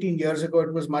 10, 15 years ago,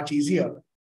 it was much easier.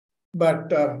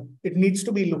 But it needs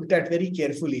to be looked at very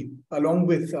carefully, along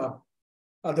with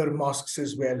other mosques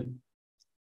as well.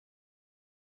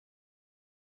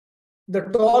 The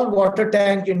tall water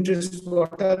tank interests,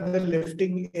 what are the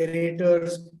lifting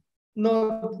aerators?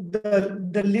 No,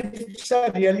 the lifts are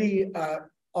really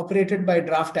operated by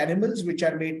draft animals, which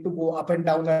are made to go up and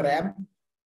down a ramp.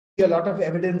 A lot of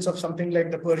evidence of something like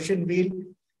the Persian wheel.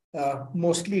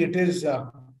 Mostly it is,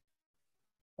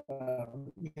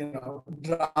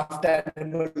 draft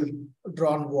animal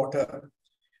drawn water.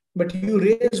 But you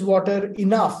raise water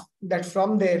enough that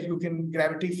from there you can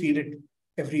gravity feed it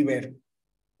everywhere.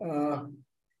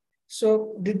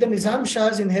 So did the Nizam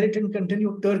Shahs inherit and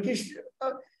continue Turkish?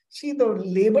 See, the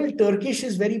label Turkish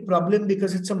is very problem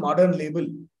because it's a modern label.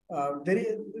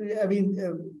 There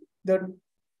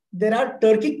are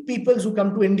Turkic peoples who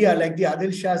come to India, like the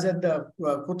Adil Shahs and the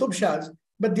Qutub Shahs,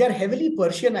 but they are heavily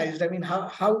Persianized. I mean,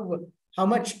 how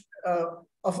much of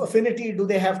affinity do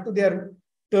they have to their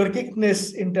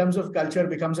Turkicness in terms of culture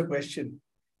becomes a question.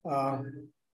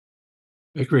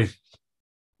 Agree.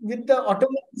 With the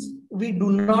Ottomans, we do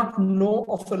not know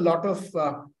of a lot of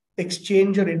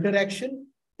exchange or interaction,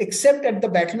 except at the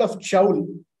Battle of Chaul,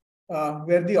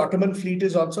 where the Ottoman fleet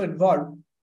is also involved.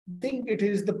 I think it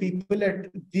is the people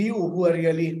at Diu who are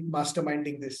really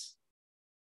masterminding this.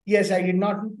 Yes, I did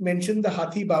not mention the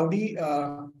Hathi Baudi,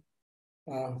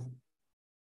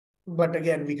 but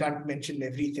again, we can't mention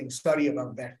everything. Sorry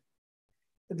about that.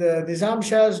 The Nizam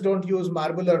Shahs don't use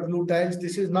marble or blue tiles.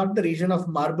 This is not the region of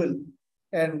marble.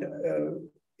 And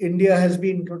India has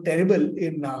been terrible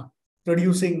in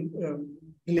producing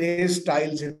glazed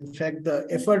tiles. In fact, the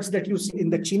efforts that you see in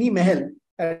the Chini Mahal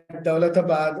at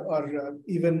Daulatabad or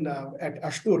even at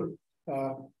Ashtur,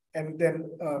 and then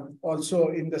also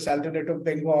in the Sultanate of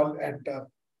Bengal at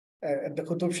the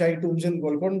Qutub Shahi tombs in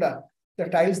Golconda, the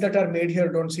tiles that are made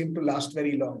here don't seem to last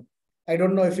very long. I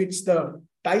don't know if it's the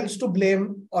tiles to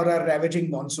blame or our ravaging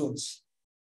monsoons.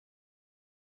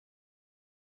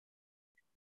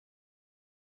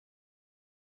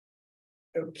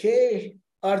 Okay.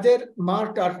 Are there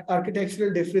marked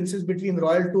architectural differences between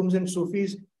royal tombs and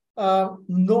Sufis?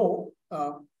 No.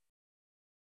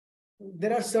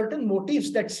 There are certain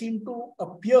motifs that seem to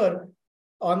appear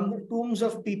on tombs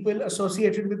of people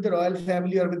associated with the royal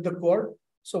family or with the court.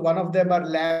 So one of them are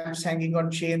lamps hanging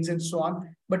on chains and so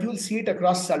on, but you'll see it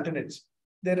across sultanates.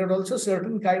 There are also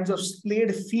certain kinds of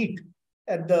splayed feet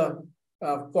at the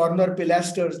corner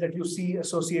pilasters that you see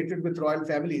associated with royal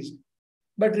families.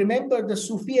 But remember, the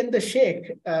Sufi and the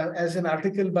Sheikh, as an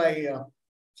article by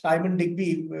Simon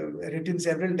Digby, written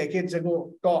several decades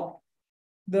ago, taught,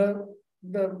 the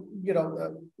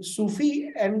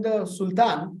Sufi and the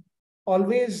Sultan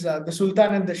always, the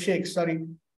Sultan and the Sheikh, sorry,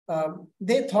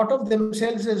 they thought of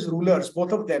themselves as rulers,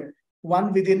 both of them,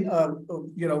 one within a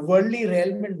worldly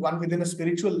realm and one within a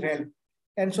spiritual realm.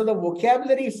 And so the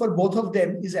vocabulary for both of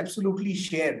them is absolutely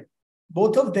shared.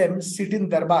 Both of them sit in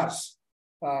darbars.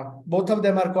 Both of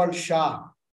them are called Shah.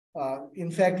 In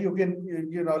fact, you can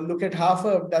look at half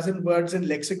a dozen words in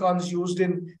lexicons used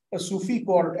in a Sufi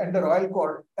court and the royal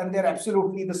court, and they're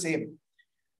absolutely the same.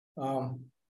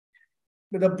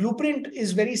 The blueprint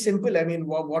is very simple. I mean,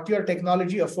 what your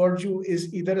technology affords you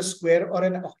is either a square or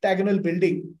an octagonal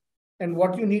building. And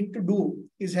what you need to do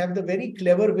is have the very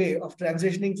clever way of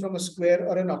transitioning from a square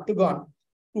or an octagon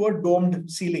to a domed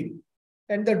ceiling.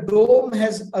 And the dome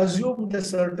has assumed a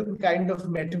certain kind of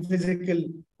metaphysical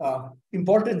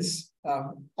importance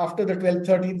after the 12th,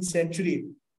 13th century.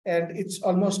 And it's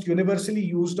almost universally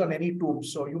used on any tomb.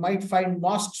 So you might find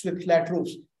mosques with flat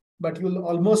roofs, but you'll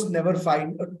almost never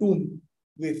find a tomb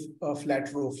with a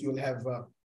flat roof. You'll have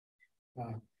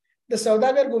the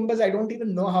Saudagar Gumbaz. I don't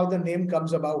even know how the name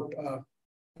comes about.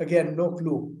 Again, no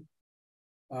clue.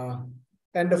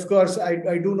 And of course,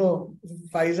 I do know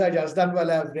Faiza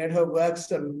Jazdanwala. I've read her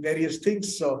works on various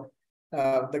things. So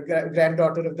the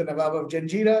granddaughter of the Nawab of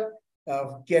Janjira,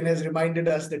 Ken has reminded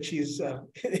us that she's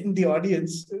in the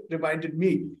audience, reminded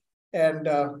me. And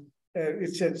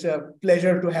it's a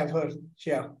pleasure to have her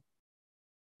here.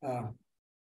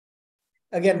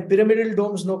 Again, pyramidal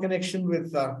domes, no connection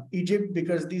with Egypt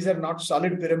because these are not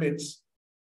solid pyramids.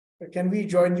 Can we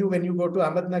join you when you go to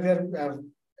Ahmednagar?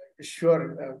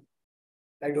 Sure.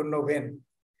 I don't know when.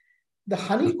 The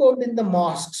honeycomb in the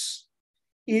mosques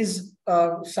is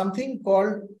something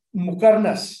called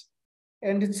mukarnas.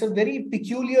 And it's a very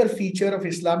peculiar feature of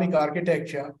Islamic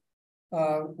architecture.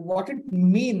 What it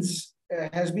means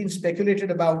has been speculated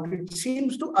about. It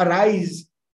seems to arise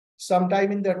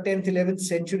sometime in the 10th, 11th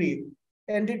century.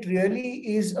 And it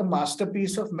really is a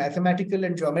masterpiece of mathematical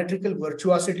and geometrical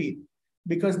virtuosity,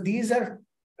 because these are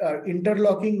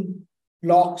interlocking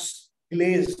blocks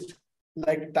glazed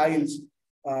like tiles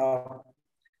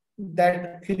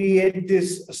that create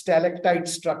this stalactite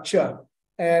structure.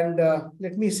 And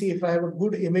let me see if I have a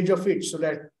good image of it so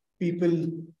that people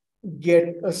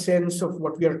get a sense of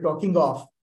what we are talking of.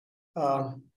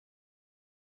 I'm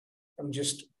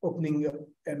just opening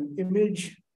an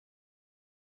image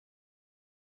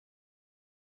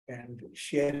and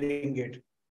sharing it.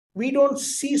 We don't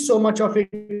see so much of it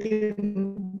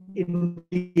in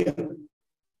India.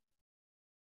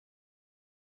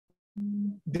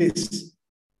 This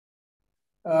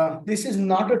is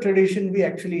not a tradition we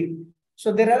actually.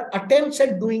 So there are attempts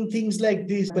at doing things like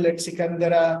this at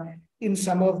Sikandara, in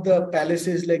some of the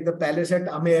palaces like the palace at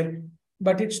Amer,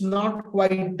 but it's not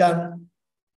quite done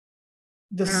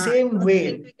the same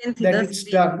way that it's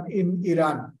done in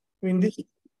Iran. I mean, this.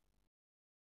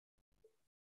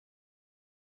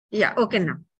 Yeah, okay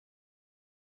now.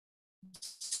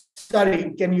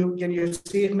 Sorry, can you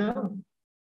see it now?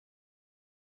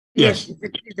 Yes.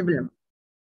 It's visible.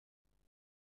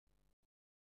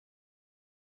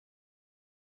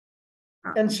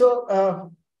 And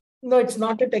so, no, it's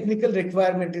not a technical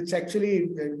requirement. It's actually,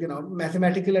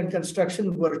 mathematical and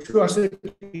construction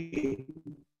virtuosity.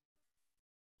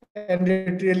 And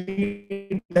it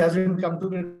really doesn't come to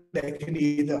the Deccan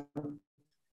either.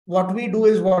 What we do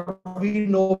is what we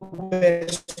know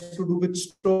best to do with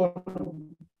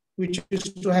stone, which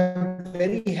is to have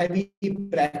very heavy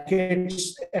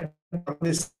brackets and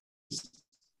this.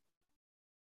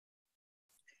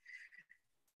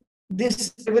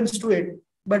 This happens to it,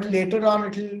 but later on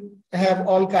it will have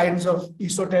all kinds of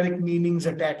esoteric meanings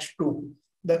attached to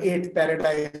the 8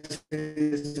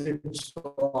 paradises and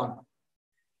so on.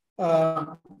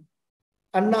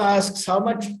 Anna asks, how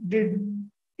much did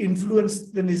influence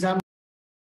the Nizam?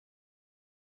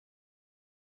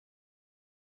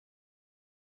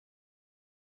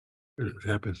 What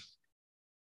happened?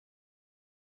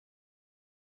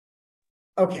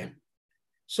 Okay.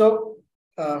 So,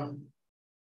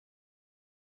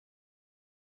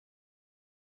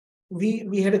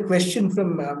 we had a question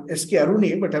from S.K.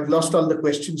 Aruni, but I've lost all the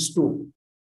questions too.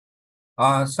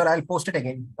 Sir, I'll post it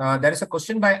again. There is a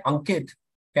question by Ankit.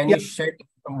 Can you shed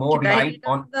more light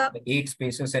on the 8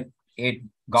 spaces and 8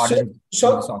 gardens?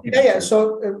 So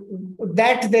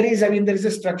that there is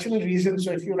a structural reason.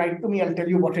 So if you write to me, I'll tell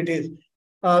you what it is.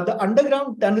 The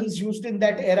underground tunnels used in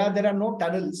that era, there are no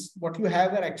tunnels. What you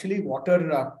have are actually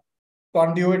water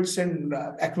conduits and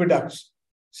aqueducts.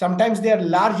 Sometimes they are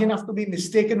large enough to be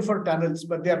mistaken for tunnels,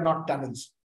 but they are not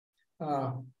tunnels.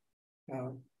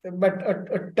 But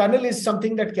a tunnel is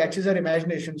something that catches our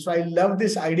imagination. So I love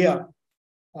this idea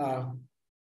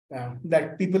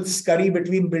that people scurry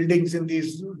between buildings in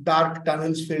these dark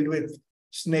tunnels filled with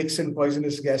snakes and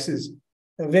poisonous gases.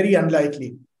 Very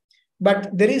unlikely.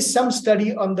 But there is some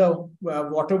study on the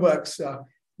waterworks.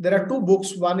 There are 2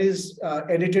 books. One is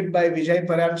edited by Vijay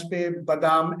Paranspe,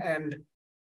 Badam, and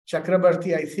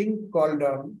Chakrabarti, I think, called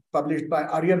published by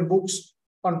Aryan Books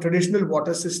on traditional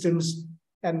water systems.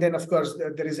 And then, of course,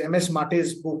 there is M.S.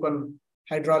 Mate's book on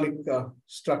hydraulic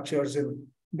structures in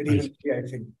medieval India, I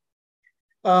think.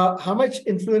 How much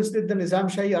influence did the Nizam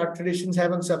Shahi art traditions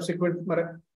have on subsequent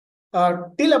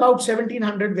till about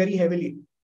 1700, very heavily.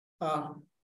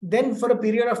 Then for a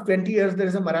period of 20 years, there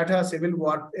is a Maratha civil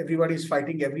war. Everybody is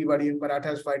fighting everybody, and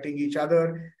Marathas fighting each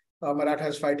other.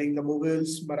 Marathas fighting the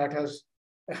Mughals, Marathas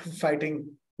fighting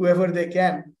whoever they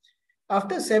can.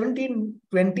 After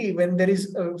 1720, when there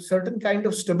is a certain kind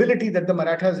of stability that the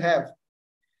Marathas have,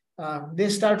 they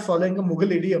start following a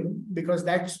Mughal idiom, because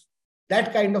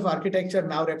that kind of architecture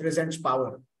now represents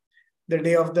power. The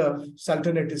day of the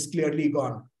Sultanate is clearly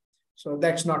gone. So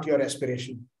that's not your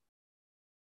aspiration.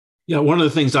 Yeah, one of the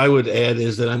things I would add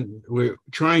is that we're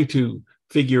trying to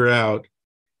figure out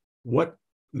what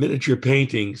miniature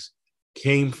paintings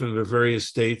came from the various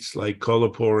states like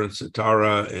Kolhapur and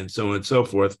Satara and so on and so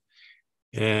forth.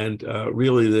 And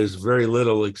really, there's very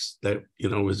little that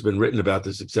has been written about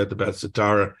this except about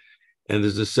Satara. And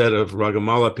there's a set of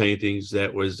Ragamala paintings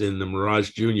that was in the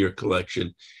Mirage Junior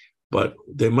collection, but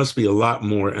there must be a lot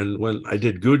more. And when I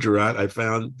did Gujarat, I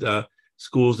found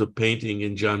schools of painting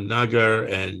in Jamnagar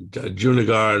and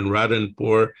Junagadh and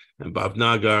Radanpur and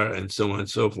Bhavnagar and so on and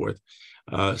so forth.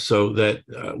 So that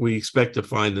we expect to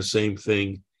find the same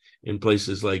thing in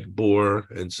places like Bor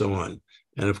and so on.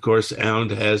 And of course,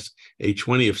 Aund has a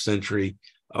 20th century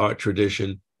art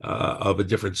tradition of a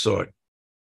different sort.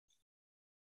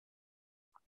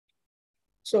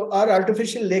 So are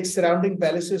artificial lakes surrounding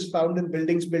palaces found in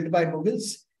buildings built by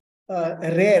Mughals?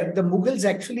 Rare. The Mughals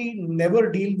actually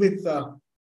never deal with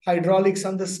hydraulics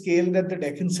on the scale that the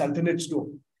Deccan Sultanates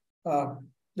do.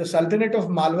 The Sultanate of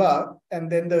Malwa and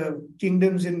then the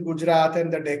kingdoms in Gujarat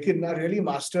and the Deccan are really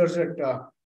masters at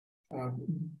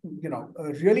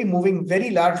really moving very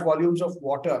large volumes of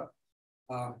water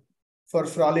for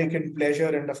frolic and pleasure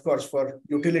and of course for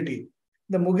utility.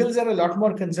 The Mughals are a lot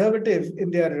more conservative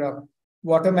in their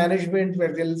water management,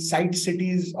 where they'll site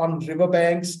cities on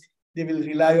riverbanks. They will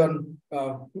rely on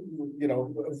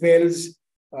wells.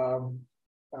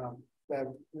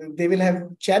 They will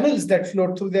have channels that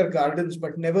float through their gardens,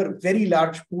 but never very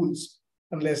large pools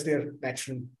unless they're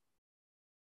natural.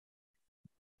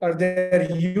 Are there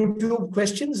YouTube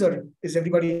questions, or is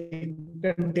everybody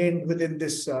contained within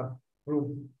this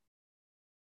room?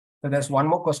 So there's one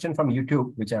more question from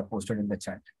YouTube, which I posted in the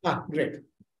chat. Great.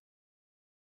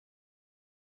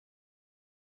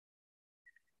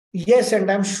 Yes, and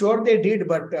I'm sure they did,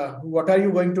 but what are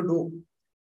you going to do?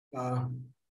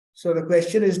 So the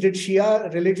question is, did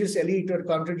Shia religious elite or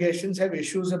congregations have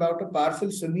issues about a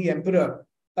powerful Sunni emperor,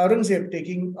 Aurangzeb,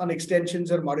 taking on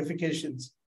extensions or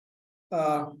modifications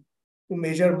to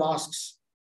major mosques?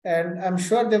 And I'm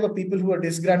sure there were people who were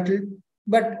disgruntled,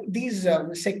 but these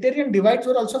sectarian divides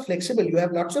were also flexible. You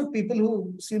have lots of people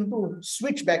who seem to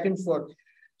switch back and forth.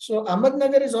 So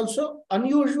Ahmednagar is also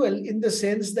unusual in the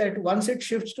sense that once it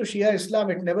shifts to Shia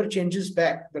Islam, it never changes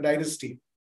back, the dynasty.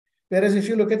 Whereas if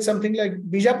you look at something like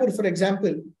Bijapur, for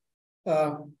example,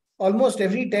 almost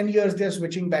every 10 years, they're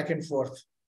switching back and forth.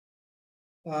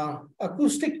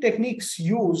 Acoustic techniques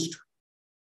used,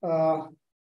 I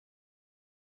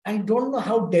don't know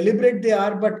how deliberate they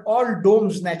are, but all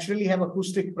domes naturally have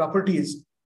acoustic properties,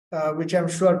 which I'm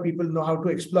sure people know how to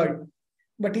exploit.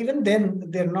 But even then,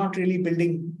 they're not really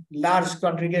building large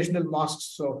congregational mosques.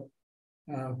 So,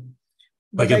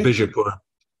 like in Bijapur.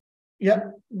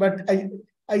 Yeah, but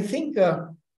I think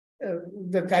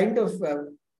the kind of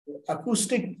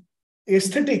acoustic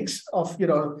aesthetics of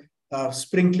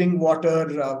sprinkling water,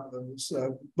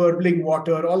 burbling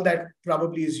water, all that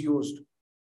probably is used.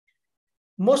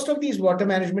 Most of these water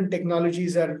management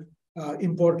technologies are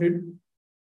imported.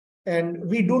 And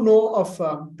we do know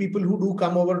of people who do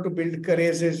come over to build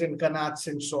karezes and kanats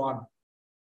and so on.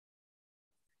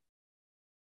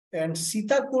 And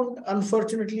Sitakund,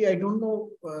 unfortunately, I don't know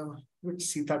which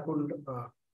Sitakund.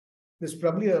 There's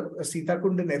probably a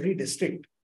Sitakund in every district.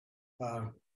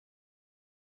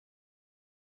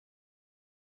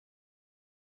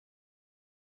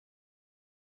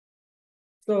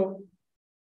 So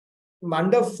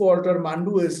Mandav Fort or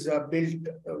Mandu is built,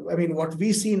 what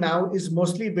we see now is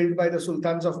mostly built by the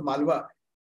Sultans of Malwa.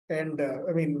 And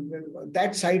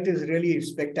that site is really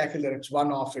spectacular. It's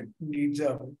one-off. It needs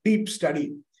a deep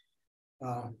study.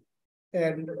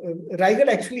 And Raigad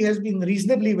actually has been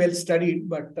reasonably well studied,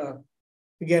 but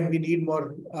again, we need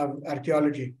more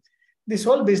archaeology. This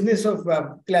whole business of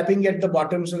clapping at the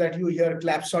bottom so that you hear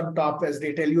claps on top, as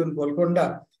they tell you in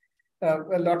Golconda,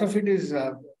 a lot of it is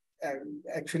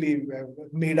actually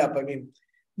made up.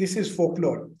 This is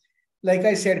folklore. Like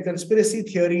I said, conspiracy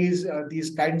theories,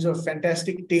 these kinds of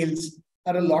fantastic tales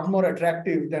are a lot more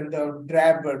attractive than the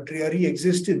drab, dreary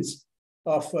existence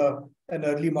of an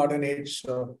early modern age.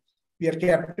 So we are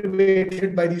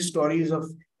captivated by these stories of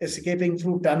escaping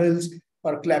through tunnels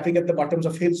or clapping at the bottoms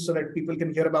of hills so that people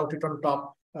can hear about it on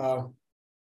top.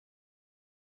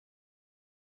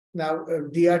 Now,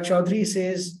 Dia Chaudhary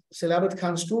says, Salabat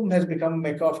Khan's tomb has become a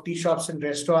mecca of tea shops and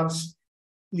restaurants,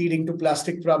 leading to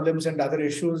plastic problems and other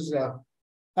issues.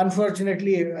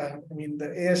 Unfortunately,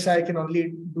 the ASI can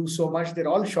only do so much. They're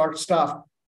all short-staffed.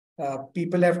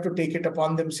 People have to take it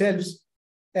upon themselves.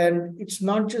 And it's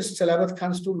not just Salabat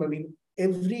Khan's tomb.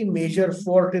 Every major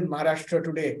fort in Maharashtra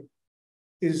today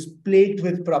is plagued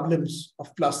with problems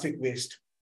of plastic waste.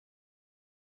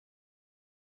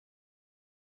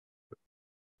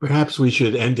 Perhaps we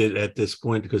should end it at this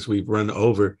point because we've run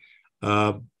over.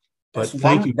 But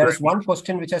thank you. There is one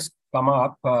question which has come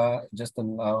up just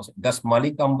now. Does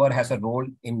Malik Ambar has a role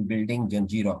in building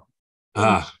Janjira?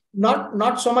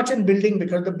 Not so much in building,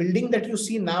 because the building that you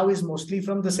see now is mostly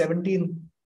from the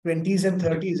 1720s and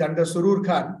 30s under Surur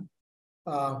Khan,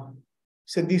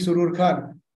 Siddhi Surur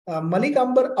Khan. Malik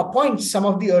Ambar appoints some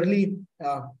of the early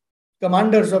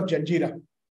commanders of Janjira.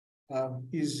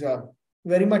 He's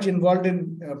very much involved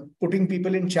in putting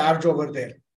people in charge over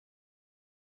there.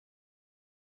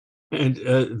 And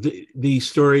the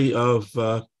story of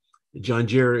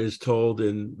Janjira is told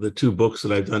in the two books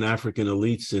that I've done, African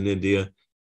Elites in India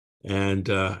and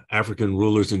African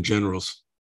Rulers and Generals.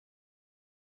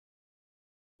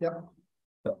 Yep.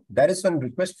 So there is one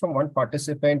request from one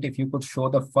participant. If you could show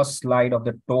the first slide of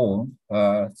the tome,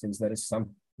 since there is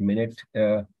some minute.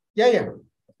 Yeah.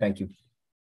 Thank you.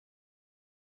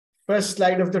 First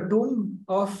slide of the tomb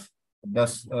of.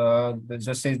 This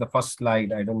just says the first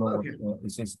slide. I don't know Okay. what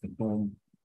this is. The tomb.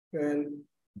 Well,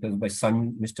 It is by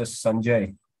Mr.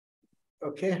 Sanjay.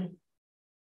 okay.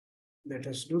 Let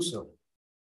us do so.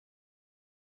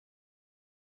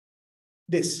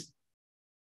 This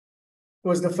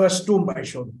was the first tomb I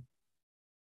showed.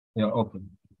 Yeah. Okay.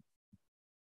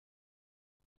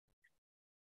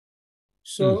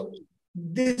 So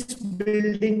this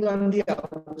building on the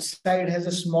outside has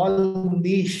a small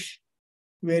niche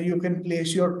where you can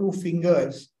place your two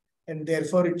fingers, and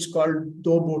therefore it's called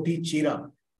Do Boti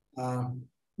Chira.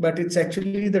 But it's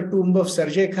actually the tomb of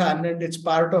Sarjay Khan, and it's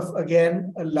part of,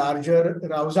 again, a larger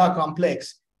Rauza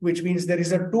complex, which means there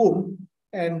is a tomb,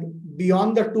 and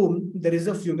beyond the tomb, there is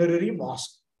a funerary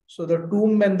mosque. So the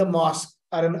tomb and the mosque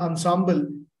are an ensemble.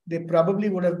 They probably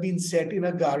would have been set in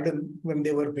a garden when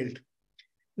they were built.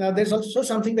 Now, there's also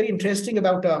something very interesting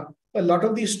about a lot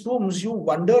of these tombs. You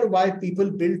wonder why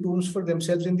people build tombs for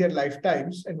themselves in their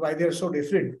lifetimes and why they're so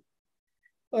different.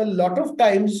 A lot of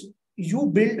times, you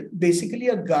build basically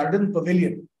a garden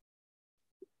pavilion.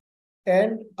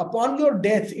 And upon your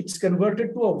death, it's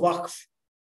converted to a waqf,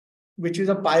 which is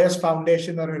a pious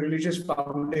foundation or a religious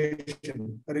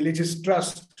foundation, a religious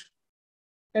trust.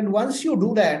 And once you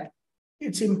do that,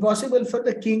 it's impossible for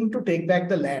the king to take back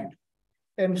the land.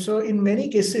 And so in many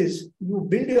cases, you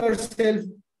build yourself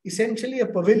essentially a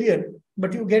pavilion,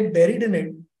 but you get buried in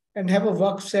it and have a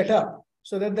waqf set up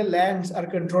so that the lands are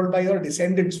controlled by your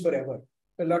descendants forever.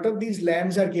 A lot of these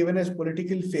lands are given as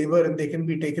political favor and they can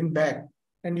be taken back.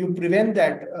 And you prevent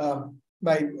that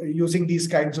by using these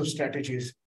kinds of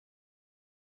strategies.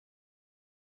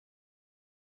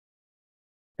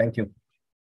 Thank you.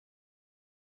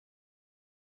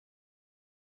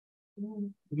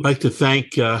 I'd like to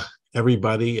thank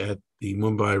everybody at the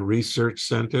Mumbai Research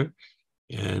Center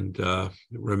and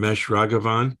Ramesh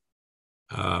Raghavan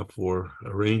for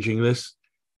arranging this.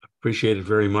 Appreciate it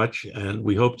very much. And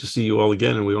we hope to see you all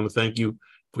again. And we want to thank you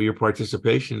for your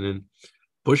participation. And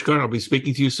Pushkar, I'll be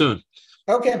speaking to you soon.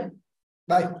 Okay.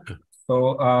 Bye.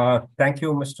 So thank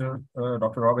you,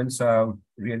 Dr. Robbins.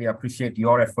 Really appreciate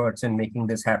your efforts in making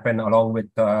this happen along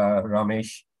with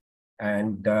Ramesh.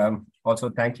 And also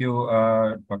thank you,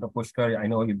 Dr. Pushkar. I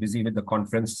know you're busy with the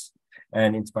conference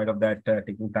and in spite of that,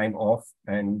 taking time off.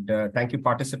 And thank you,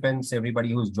 participants,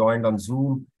 everybody who's joined on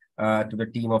Zoom, to the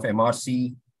team of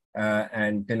MRC,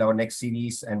 and till our next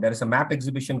series. And there is a map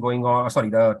exhibition going on,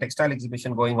 the textile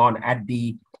exhibition going on at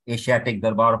the Asiatic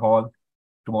Darbar Hall.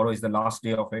 Tomorrow is the last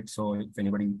day of it. So if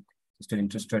anybody is still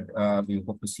interested, we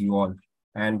hope to see you all.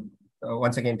 And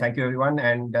once again, thank you, everyone,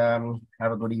 and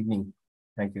have a good evening.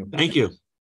 Thank you. Thank you.